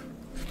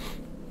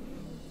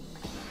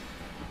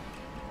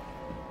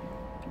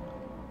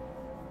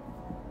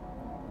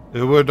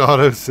 It would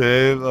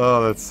auto-save?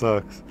 Oh, that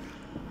sucks.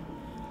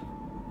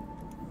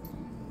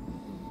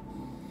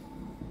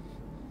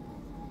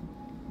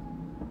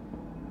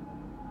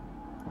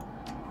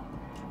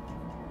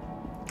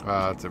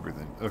 Ah, that's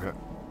everything. Okay.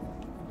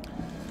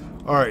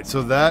 Alright,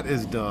 so that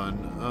is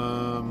done.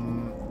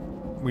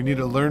 We need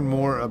to learn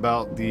more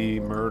about the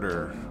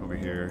murder over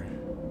here.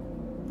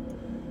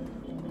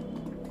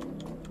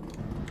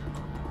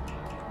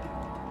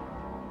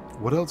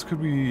 What else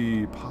could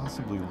we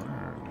possibly learn?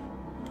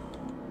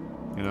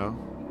 You know?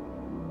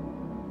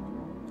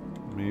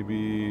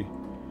 Maybe...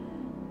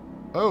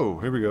 Oh,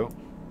 here we go.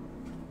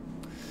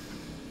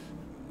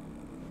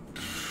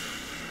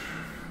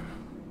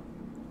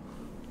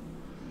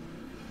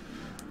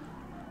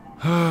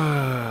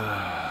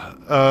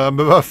 I'm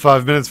about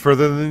 5 minutes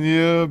further than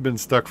you. Been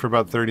stuck for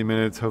about 30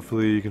 minutes.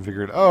 Hopefully you can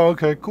figure it out. Oh,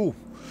 okay, cool.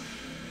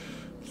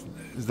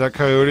 Is that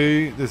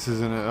Coyote? This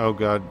isn't... Oh,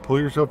 God. Pull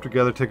yourself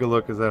together. Take a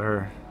look. Is that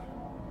her?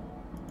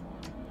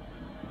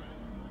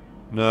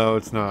 No,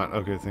 it's not.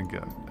 Okay, thank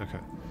God. Okay.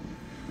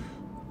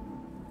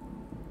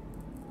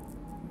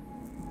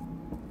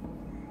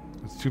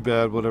 It's too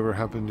bad whatever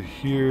happened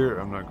here.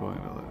 I'm not going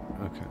to let...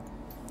 Okay.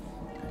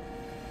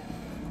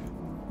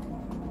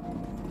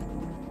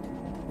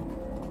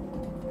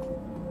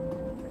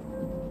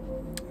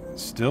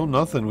 Still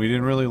nothing. We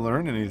didn't really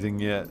learn anything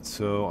yet,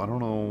 so I don't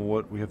know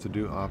what we have to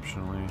do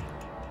optionally.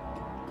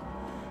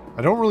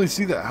 I don't really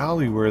see the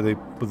alley where the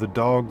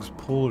dogs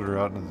pulled her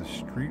out into the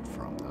street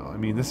from, though. I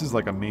mean, this is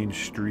like a main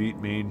street,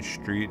 and main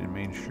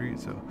street,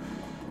 so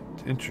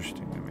it's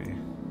interesting to me.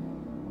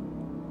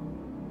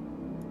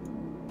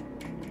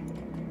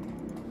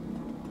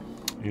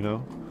 You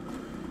know?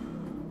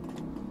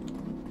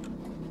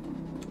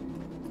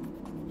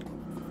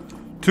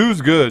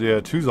 Two's good,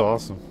 yeah, two's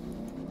awesome.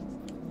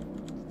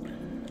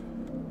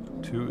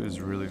 2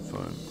 is really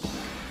fun.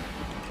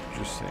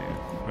 Just saying.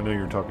 I know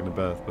you're talking to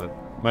Beth, but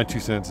my 2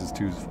 cents is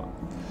 2's fun.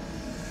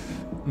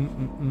 I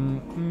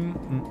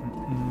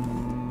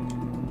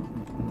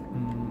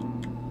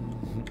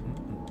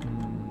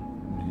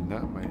mean,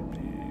 that might be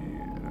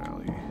an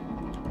alley.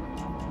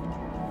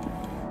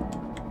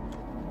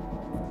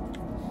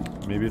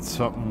 Maybe it's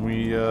something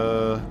we,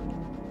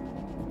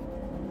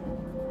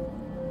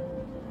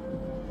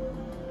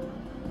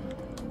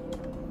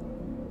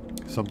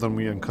 something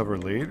we uncover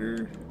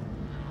later?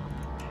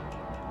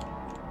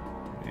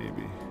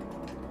 Maybe.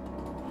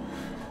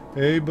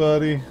 Hey,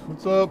 buddy.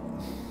 What's up?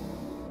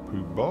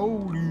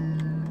 Peabody.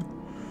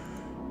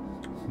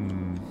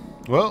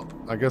 Well,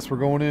 I guess we're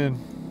going in.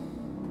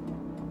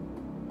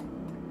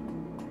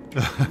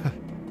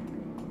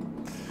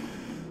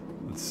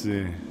 Let's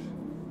see.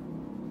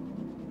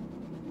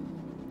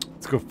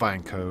 Let's go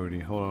find Cody.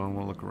 Hold on, I want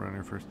to look around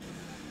here first.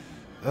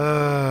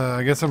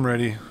 I guess I'm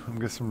ready.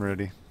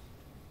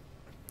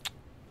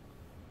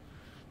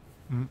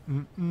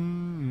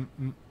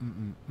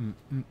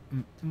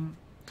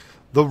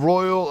 The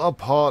Royal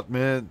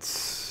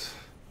Apartments.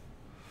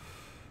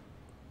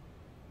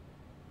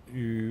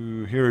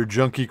 You hear a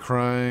junkie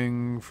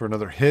crying for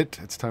another hit.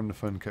 It's time to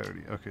find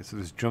Cody. Okay, so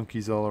there's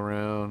junkies all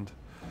around.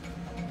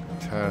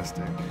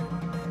 Fantastic.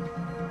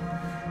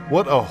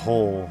 What a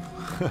hole.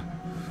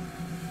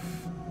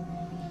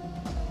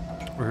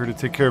 We're here to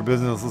take care of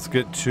business. Let's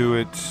get to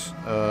it.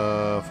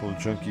 Full of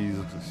junkies.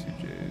 Looks like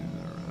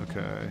CJ's.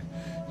 Okay.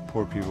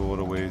 Poor people, what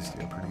a waste.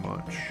 Yeah, pretty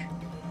much.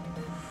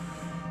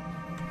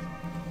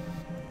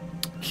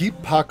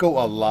 Keep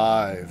Paco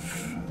alive.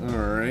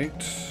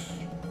 Alright.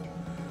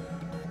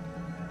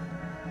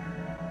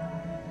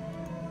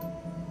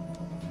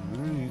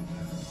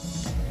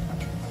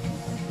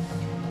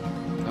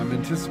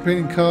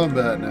 Participating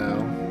combat now.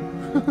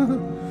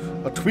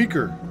 A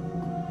tweaker.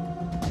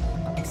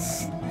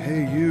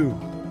 Hey, you.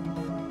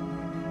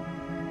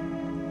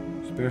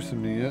 Spare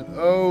some yet?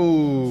 Oh,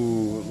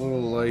 a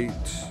little light.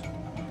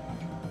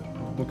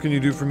 What can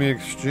you do for me in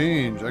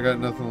exchange? I got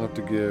nothing left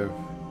to give.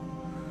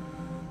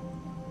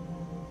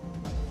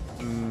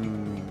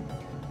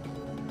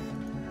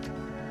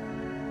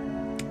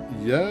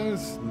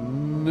 Yes?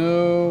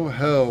 No?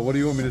 Hell, what do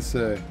you want me to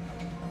say?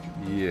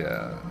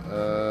 Yeah.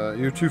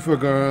 You're too far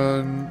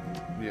gone.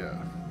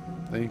 Yeah.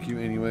 Thank you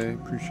anyway.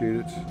 Appreciate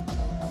it.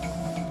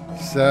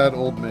 Sad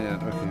old man.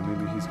 Okay,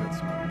 maybe he's got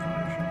some more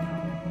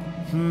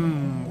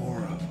information.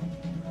 More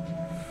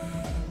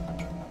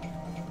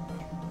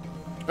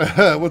of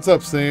them. What's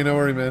up, Sane? How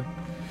are you, man?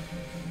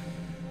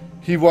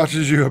 He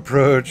watches you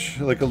approach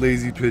like a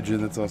lazy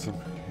pigeon. That's awesome.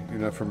 You're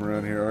not from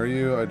around here, are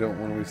you? I don't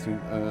want to waste any...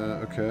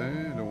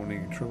 okay. I don't want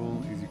any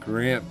trouble. Easy.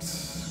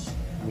 Gramps.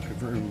 Looking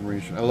for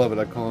information. I love it.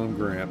 I call him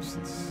Gramps.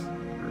 It's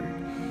great.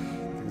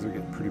 Things are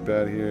getting pretty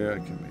bad here. I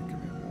can make them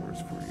even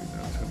worse for you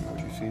now. Tell me what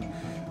you've seen.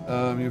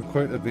 You have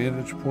quite a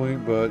vantage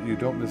point, but you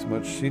don't miss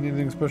much. Seen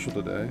anything special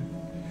today?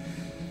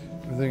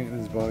 Everything in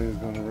his body is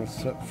going to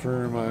rest up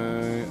for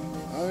my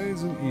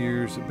eyes and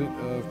ears. A bit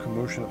of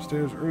commotion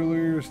upstairs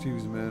earlier.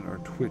 Steve's men are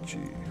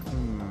twitchy.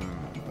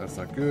 That's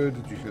not good.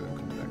 Did you hear that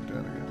come back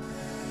down again?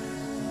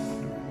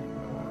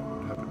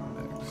 What happened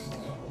next?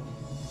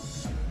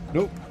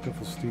 Nope. A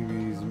couple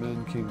Stevie's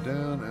men came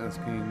down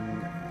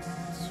asking.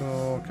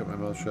 So, kept my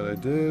mouth shut. I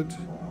did.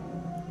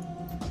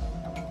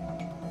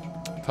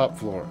 Top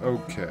floor.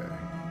 Okay.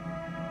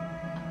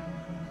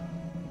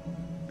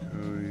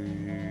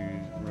 Cody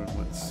run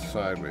went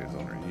sideways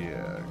on her.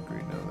 Yeah,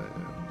 great. Now that.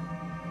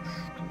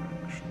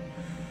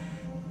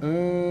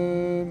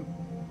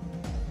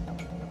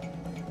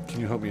 Can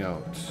you help me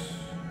out?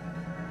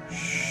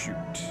 Shoot.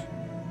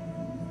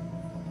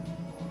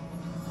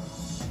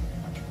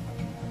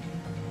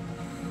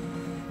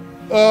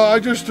 I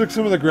just took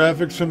some of the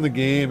graphics from the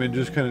game and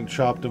just kind of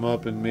chopped them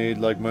up and made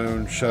like my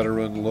own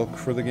Shadowrun look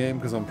for the game,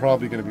 because I'm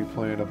probably going to be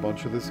playing a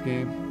bunch of this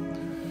game.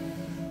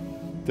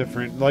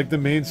 Different, like the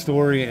main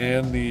story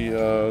and the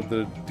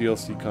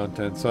DLC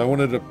content. So I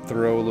wanted to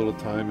throw a little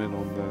time in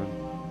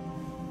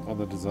on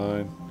the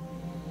design.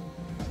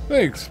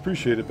 Thanks,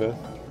 appreciate it, Beth.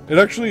 It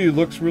actually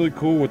looks really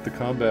cool with the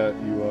combat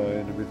UI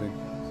and everything.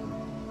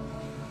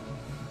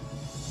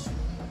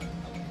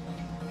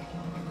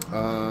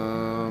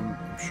 I'm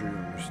sure you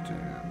understand.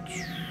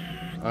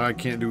 I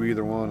can't do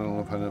either one. I don't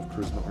know if I have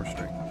charisma or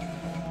strength.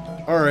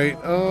 Alright,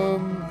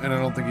 and I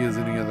don't think he has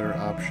any other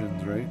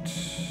options, right?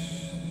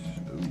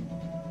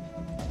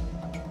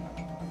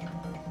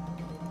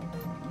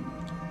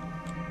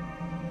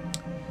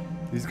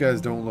 These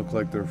guys don't look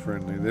like they're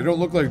friendly. They don't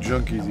look like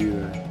junkies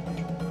either.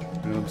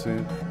 You know what I'm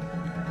saying?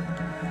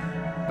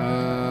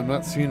 I'm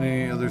not seeing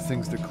any other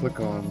things to click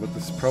on, but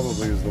this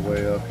probably is the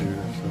way up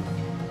here, so.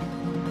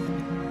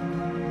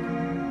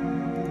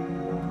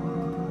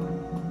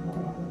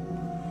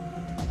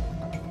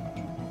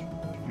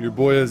 Your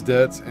boy has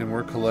debts, and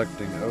we're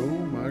collecting. Oh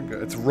my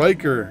god. It's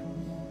Riker!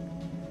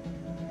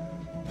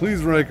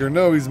 Please, Riker.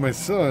 No, he's my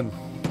son.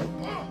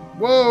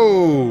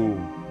 Whoa!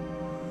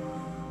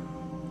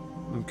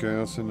 Okay,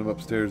 I'll send him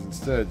upstairs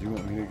instead. You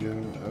want me to go?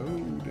 Oh,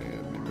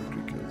 damn. Maybe after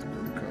he kills him,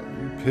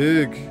 you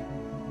pig!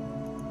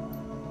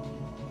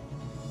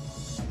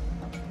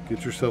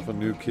 Get yourself a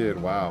new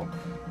kid. Wow.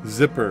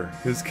 Zipper.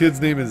 His kid's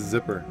name is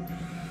Zipper.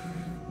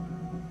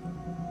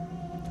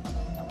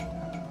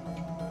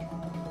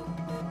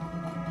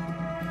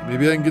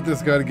 Maybe I can get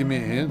this guy to give me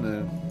a hand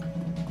then.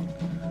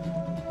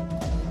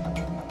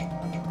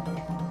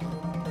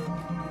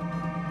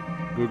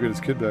 Go get his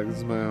kid back. This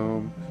is my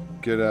home.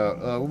 Get out.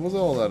 What was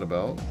all that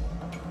about?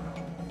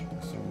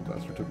 Some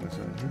bastard took my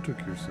son. Who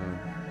took your son?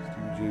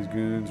 Stevie J's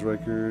Goons,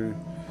 Riker.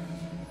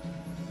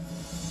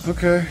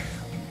 Okay.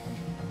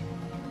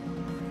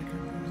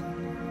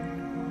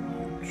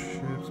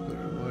 Chips,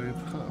 better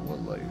life. Huh, what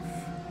life?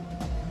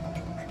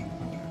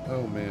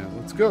 Oh man,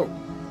 let's go.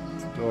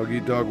 It's dog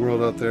eat dog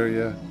world out there,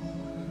 yeah.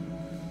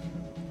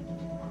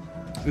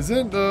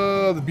 Isn't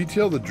the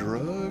BTL the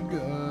drug?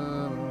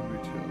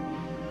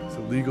 BTL. It's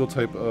a legal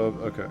type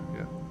of. Okay,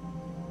 yeah.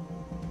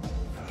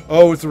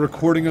 Oh, it's a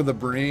recording of the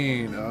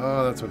brain.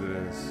 Oh, that's what it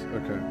is.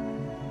 Okay.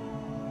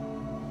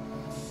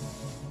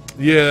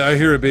 Yeah, I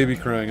hear a baby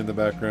crying in the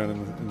background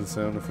in the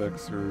sound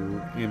effects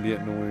or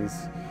ambient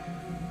noise.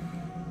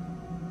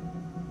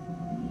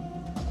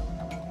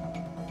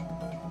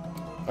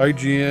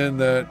 IGN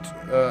that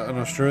an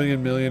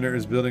Australian millionaire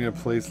is building a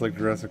place like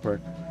Jurassic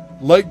Park.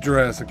 Like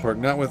Jurassic Park,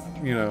 not with,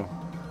 you know,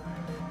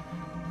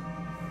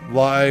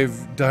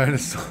 live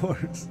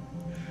dinosaurs.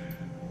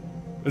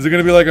 Is it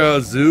going to be like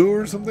a zoo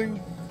or something?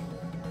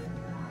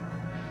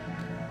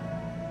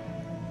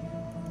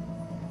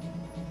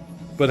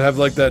 But have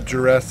like that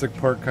Jurassic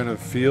Park kind of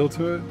feel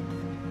to it?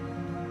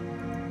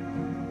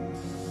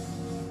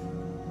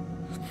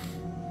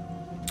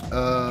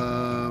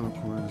 Of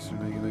course, he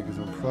can make his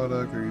own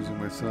product. They're using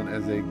my son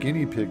as a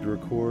guinea pig to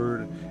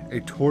record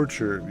a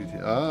torture.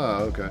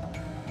 Ah, okay.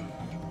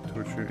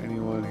 Torture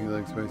anyone he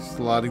likes by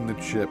slotting the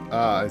chip.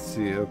 Ah, I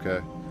see.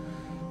 Okay.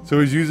 So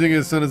he's using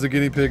his son as a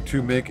guinea pig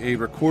to make a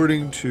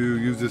recording, to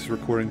use this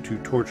recording to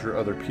torture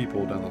other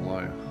people down the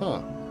line.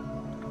 Huh.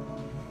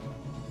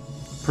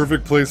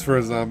 Perfect place for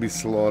a zombie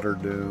slaughter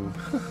dome.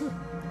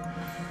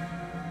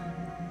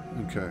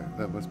 Okay,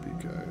 that must be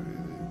good.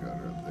 You got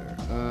her up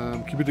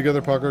there. Keep it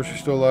together, Paco. She's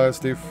still alive.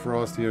 Stay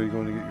frosty. Are you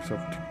going to get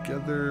yourself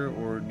together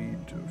or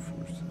need to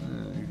force?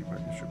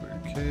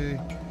 Okay.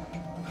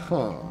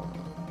 Huh.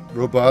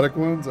 Robotic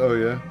ones? Oh,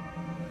 yeah.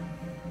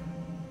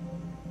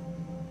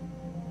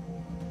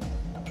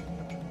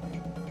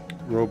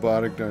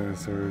 Robotic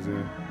dinosaurs,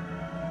 yeah.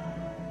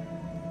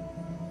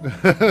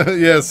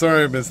 Yeah,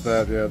 sorry I missed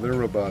that. Yeah, they're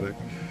robotic.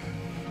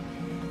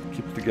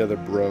 Keep it together,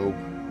 bro.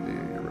 Yeah,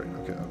 you're right.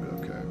 Okay, I'll be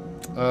okay.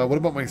 What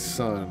about my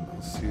son?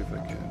 Let's see if I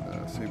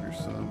can save your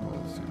son.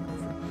 I'll save your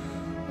friend.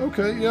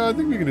 Okay, yeah, I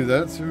think we can do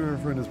that. Save your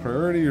friend is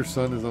priority. Your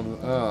son is on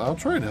the... I'll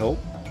try and help.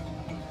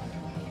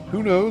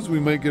 Who knows? We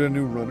might get a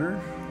new runner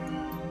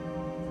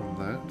from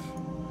that.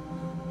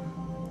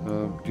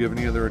 Do you have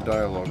any other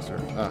dialogue, sir?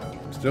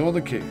 Still on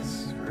the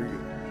case. Very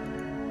good.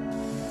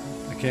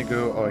 I can't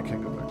go... Oh, I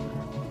can't go back there.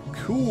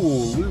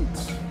 Cool loot.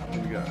 What do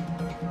we got?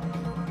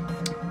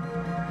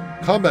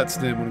 Combat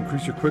stim will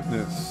increase your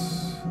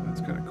quickness.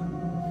 That's kind of cool.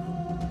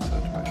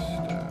 That's my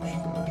stash,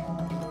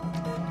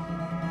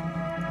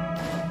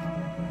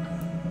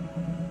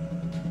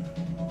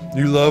 though.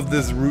 You love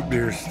this root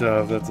beer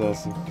stuff. That's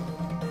awesome.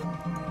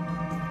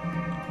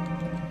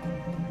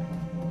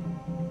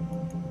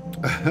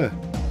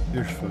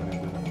 You're funny,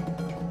 man.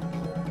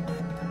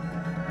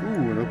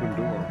 Ooh, an open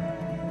door.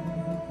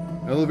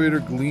 Elevator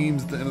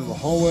gleams at the end of the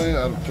hallway,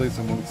 out of place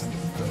amongst the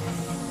stuff.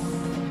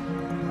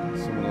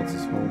 Someone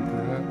else's home,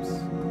 perhaps?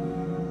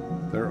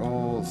 They're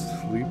all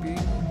sleeping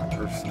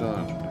or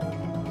stunned?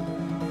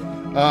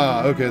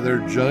 Ah, okay, they're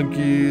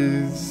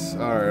junkies.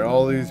 Alright,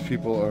 all these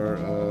people are,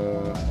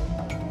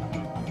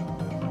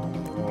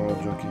 all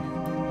junkie.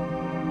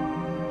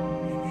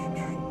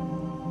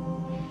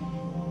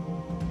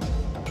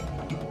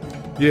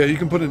 Yeah, you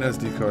can put an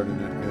SD card in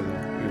it and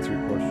answer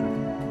your question.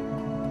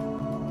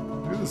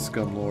 Look at the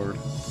scum lord.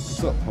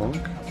 What's up, punk?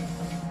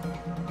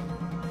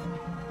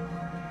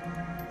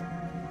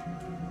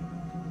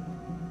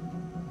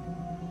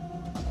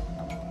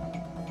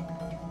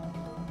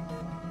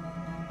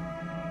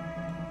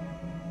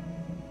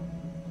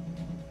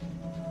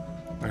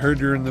 I heard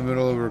you're in the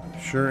middle of a...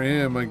 Sure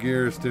am. My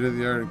gear is state of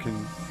the art.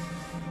 Can...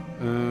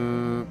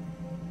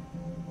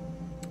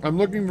 I'm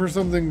looking for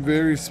something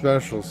very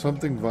special.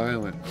 Something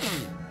violent.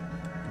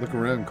 Look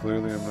around.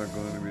 Clearly, I'm not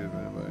going to be a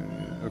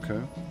vampire.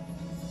 Okay.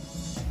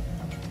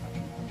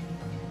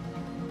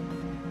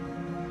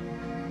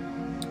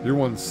 You're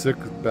one sick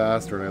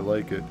bastard. I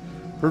like it.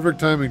 Perfect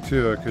timing,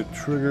 too. I could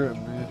trigger it.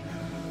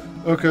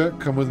 Okay,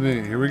 come with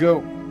me. Here we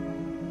go.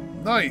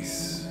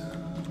 Nice.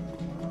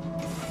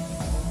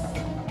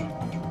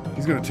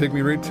 He's going to take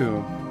me right to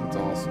him. That's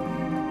awesome.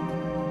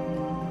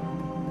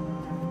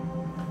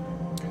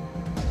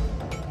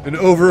 An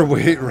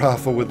overweight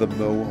Rafa with a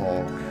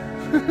mohawk.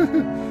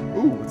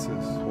 Ooh, what's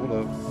this? Hold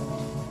up.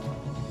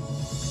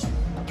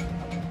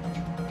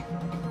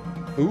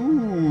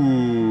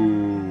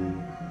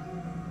 Ooh.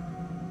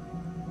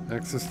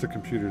 Access to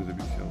computer to the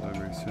BTL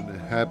library. Send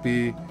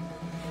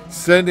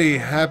a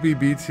happy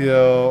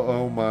BTL.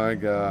 Oh my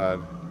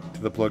god.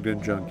 To the plugged in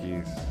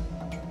junkies.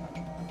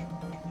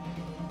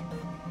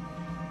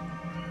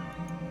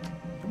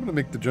 I'm gonna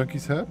make the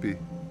junkies happy.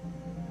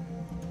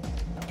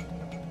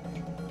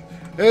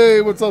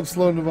 Hey, what's up,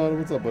 Slow Nevada?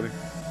 What's up, buddy?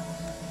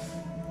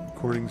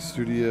 Recording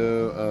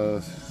studio.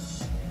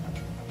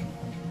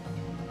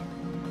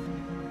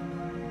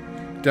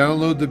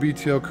 Download the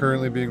BTL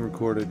currently being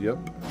recorded. Yep.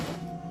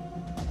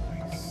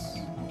 Nice.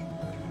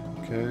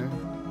 Okay.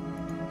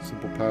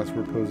 Simple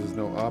password poses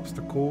no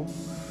obstacle.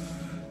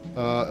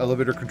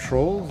 Elevator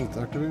controls. Let's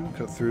activate them.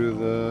 Cut through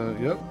the...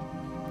 Yep.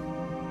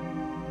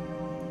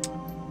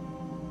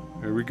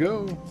 Here we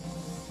go.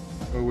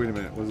 Oh, wait a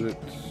minute. Was it...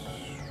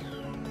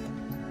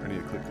 I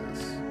need to click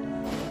this.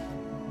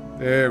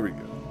 There we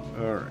go.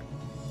 Alright.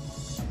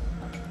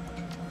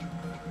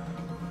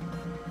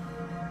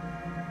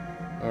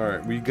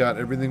 Alright, we got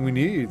everything we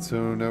need,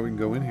 so now we can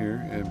go in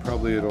here, and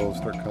probably it'll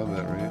start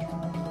combat, right?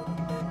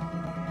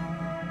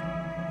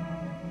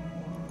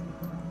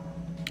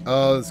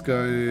 Oh, this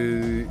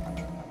guy...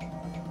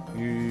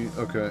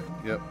 Okay,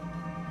 yep.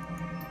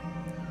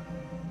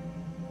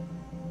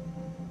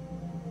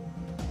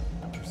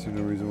 I see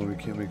no reason why we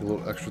can't make a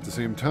little extra at the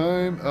same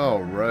time. Oh,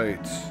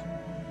 right.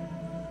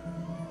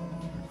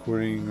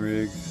 Recording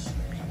rig.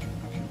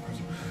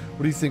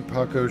 What do you think,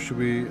 Paco? Should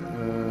we...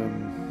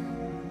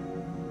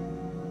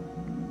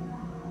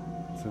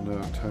 It's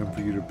enough time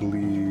for you to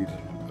bleed.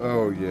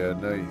 Oh, yeah,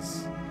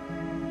 nice.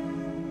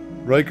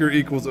 Riker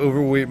equals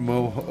overweight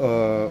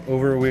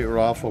overweight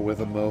Rafa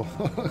with a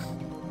mohawk.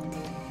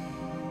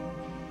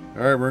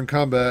 Alright, we're in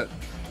combat.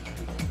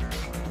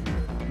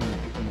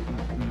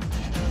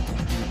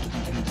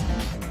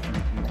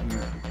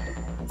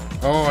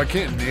 Oh, I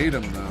can't nade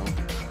him though.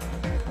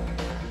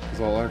 Because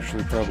because I'll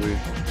actually probably...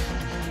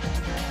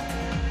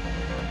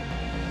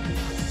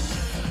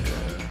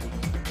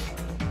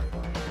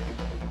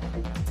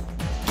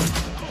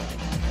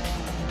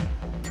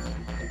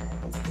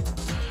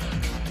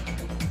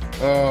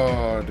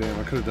 Oh, damn,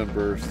 I could have done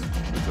burst.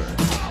 That's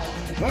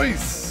alright.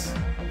 Nice!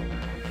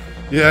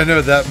 Yeah, I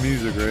know that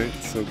music, right?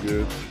 It's so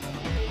good.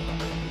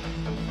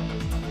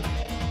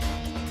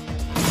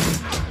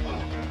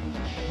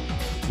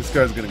 This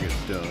guy's gonna get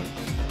done.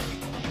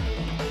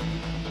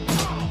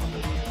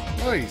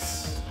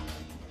 Nice!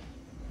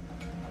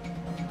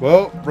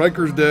 Well,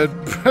 Riker's dead.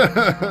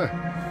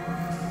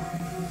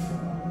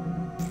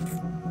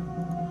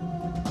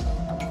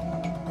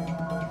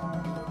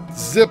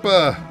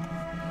 Zippa!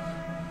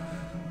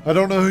 I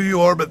don't know who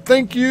you are, but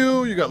thank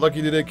you. You got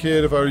lucky today,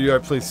 kid. If I were you,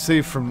 I'd play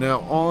safe from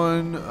now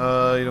on.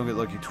 You don't get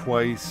lucky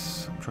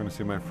twice. I'm trying to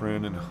save my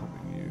friend and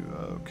helping you.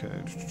 Okay.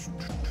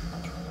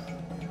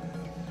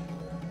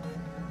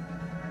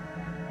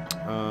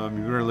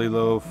 You better lay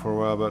low for a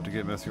while. About to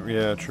get messy.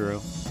 Yeah,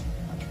 true.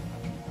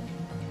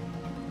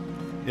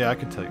 Yeah, I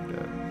can tell you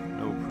that.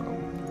 No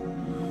problem.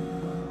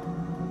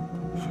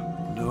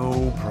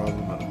 No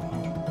problem at all.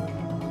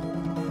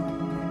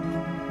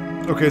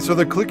 Okay, so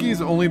the clickies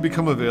only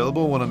become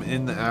available when I'm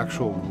in the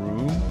actual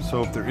room.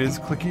 So if there is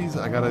clickies,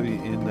 I gotta be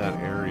in that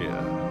area.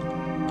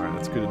 All right,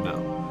 that's good to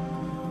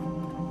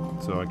know.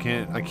 So I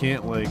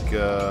can't like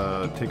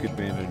take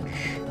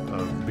advantage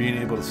of being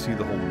able to see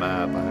the whole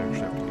map. I actually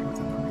have to be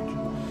within the region.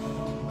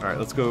 All right,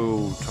 let's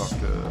go talk to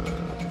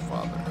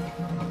Father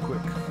real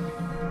quick.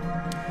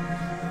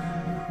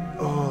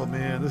 Oh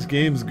man, this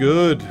game's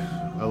good.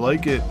 I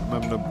like it.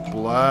 I'm having a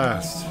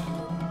blast.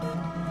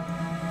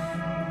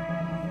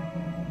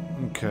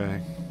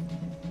 Okay.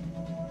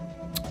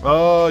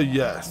 Oh,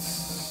 yes.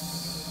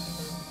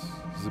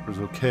 Zipper's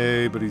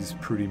okay, but he's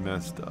pretty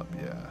messed up,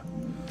 yeah.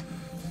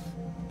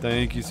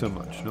 Thank you so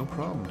much. No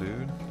problem,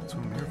 dude. That's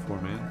what I'm here for,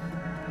 man.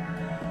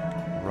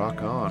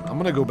 Rock on. I'm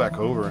gonna go back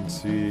over and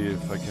see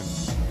if I can...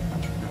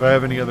 if I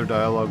have any other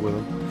dialogue with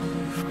him.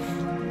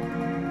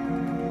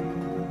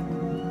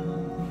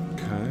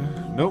 Okay.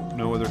 Nope,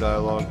 no other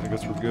dialogue. I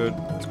guess we're good.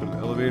 Let's go to the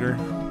elevator.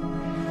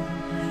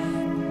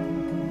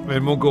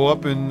 And we'll go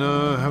up and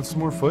have some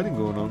more fighting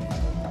going on.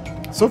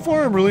 So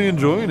far, I'm really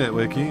enjoying it,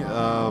 Wiki.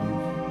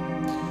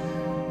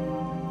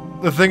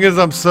 The thing is,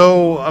 I'm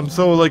so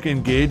like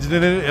engaged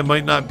in it. It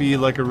might not be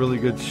like a really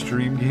good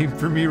stream game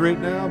for me right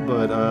now,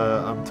 but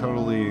I'm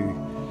totally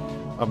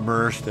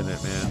immersed in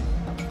it, man.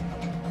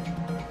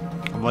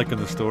 I'm liking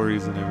the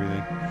stories and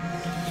everything.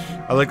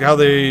 I like how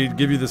they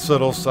give you the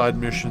subtle side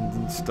missions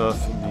and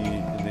stuff in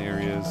the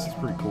areas. It's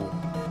pretty cool.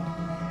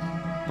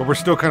 But we're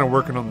still kind of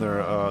working on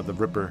the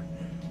Ripper.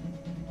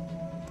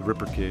 The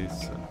Ripper case.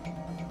 So.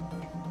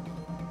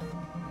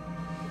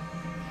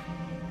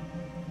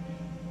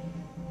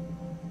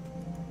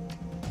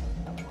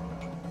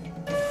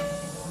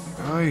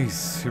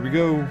 Nice. Here we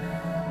go.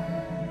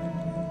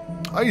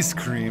 Ice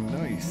cream.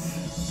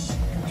 Nice.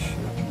 Good shit.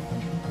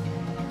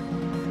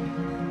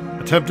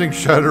 Attempting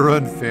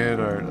Shadowrun fan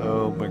art.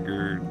 Oh my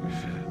god.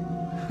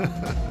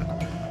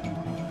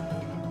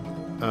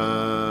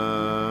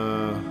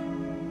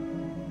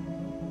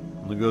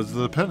 Only goes to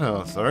the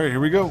penthouse. All right,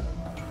 here we go.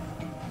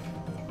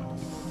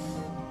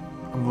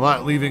 I'm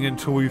not leaving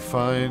until we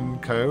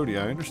find Coyote.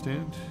 I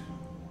understand.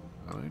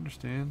 I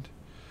understand.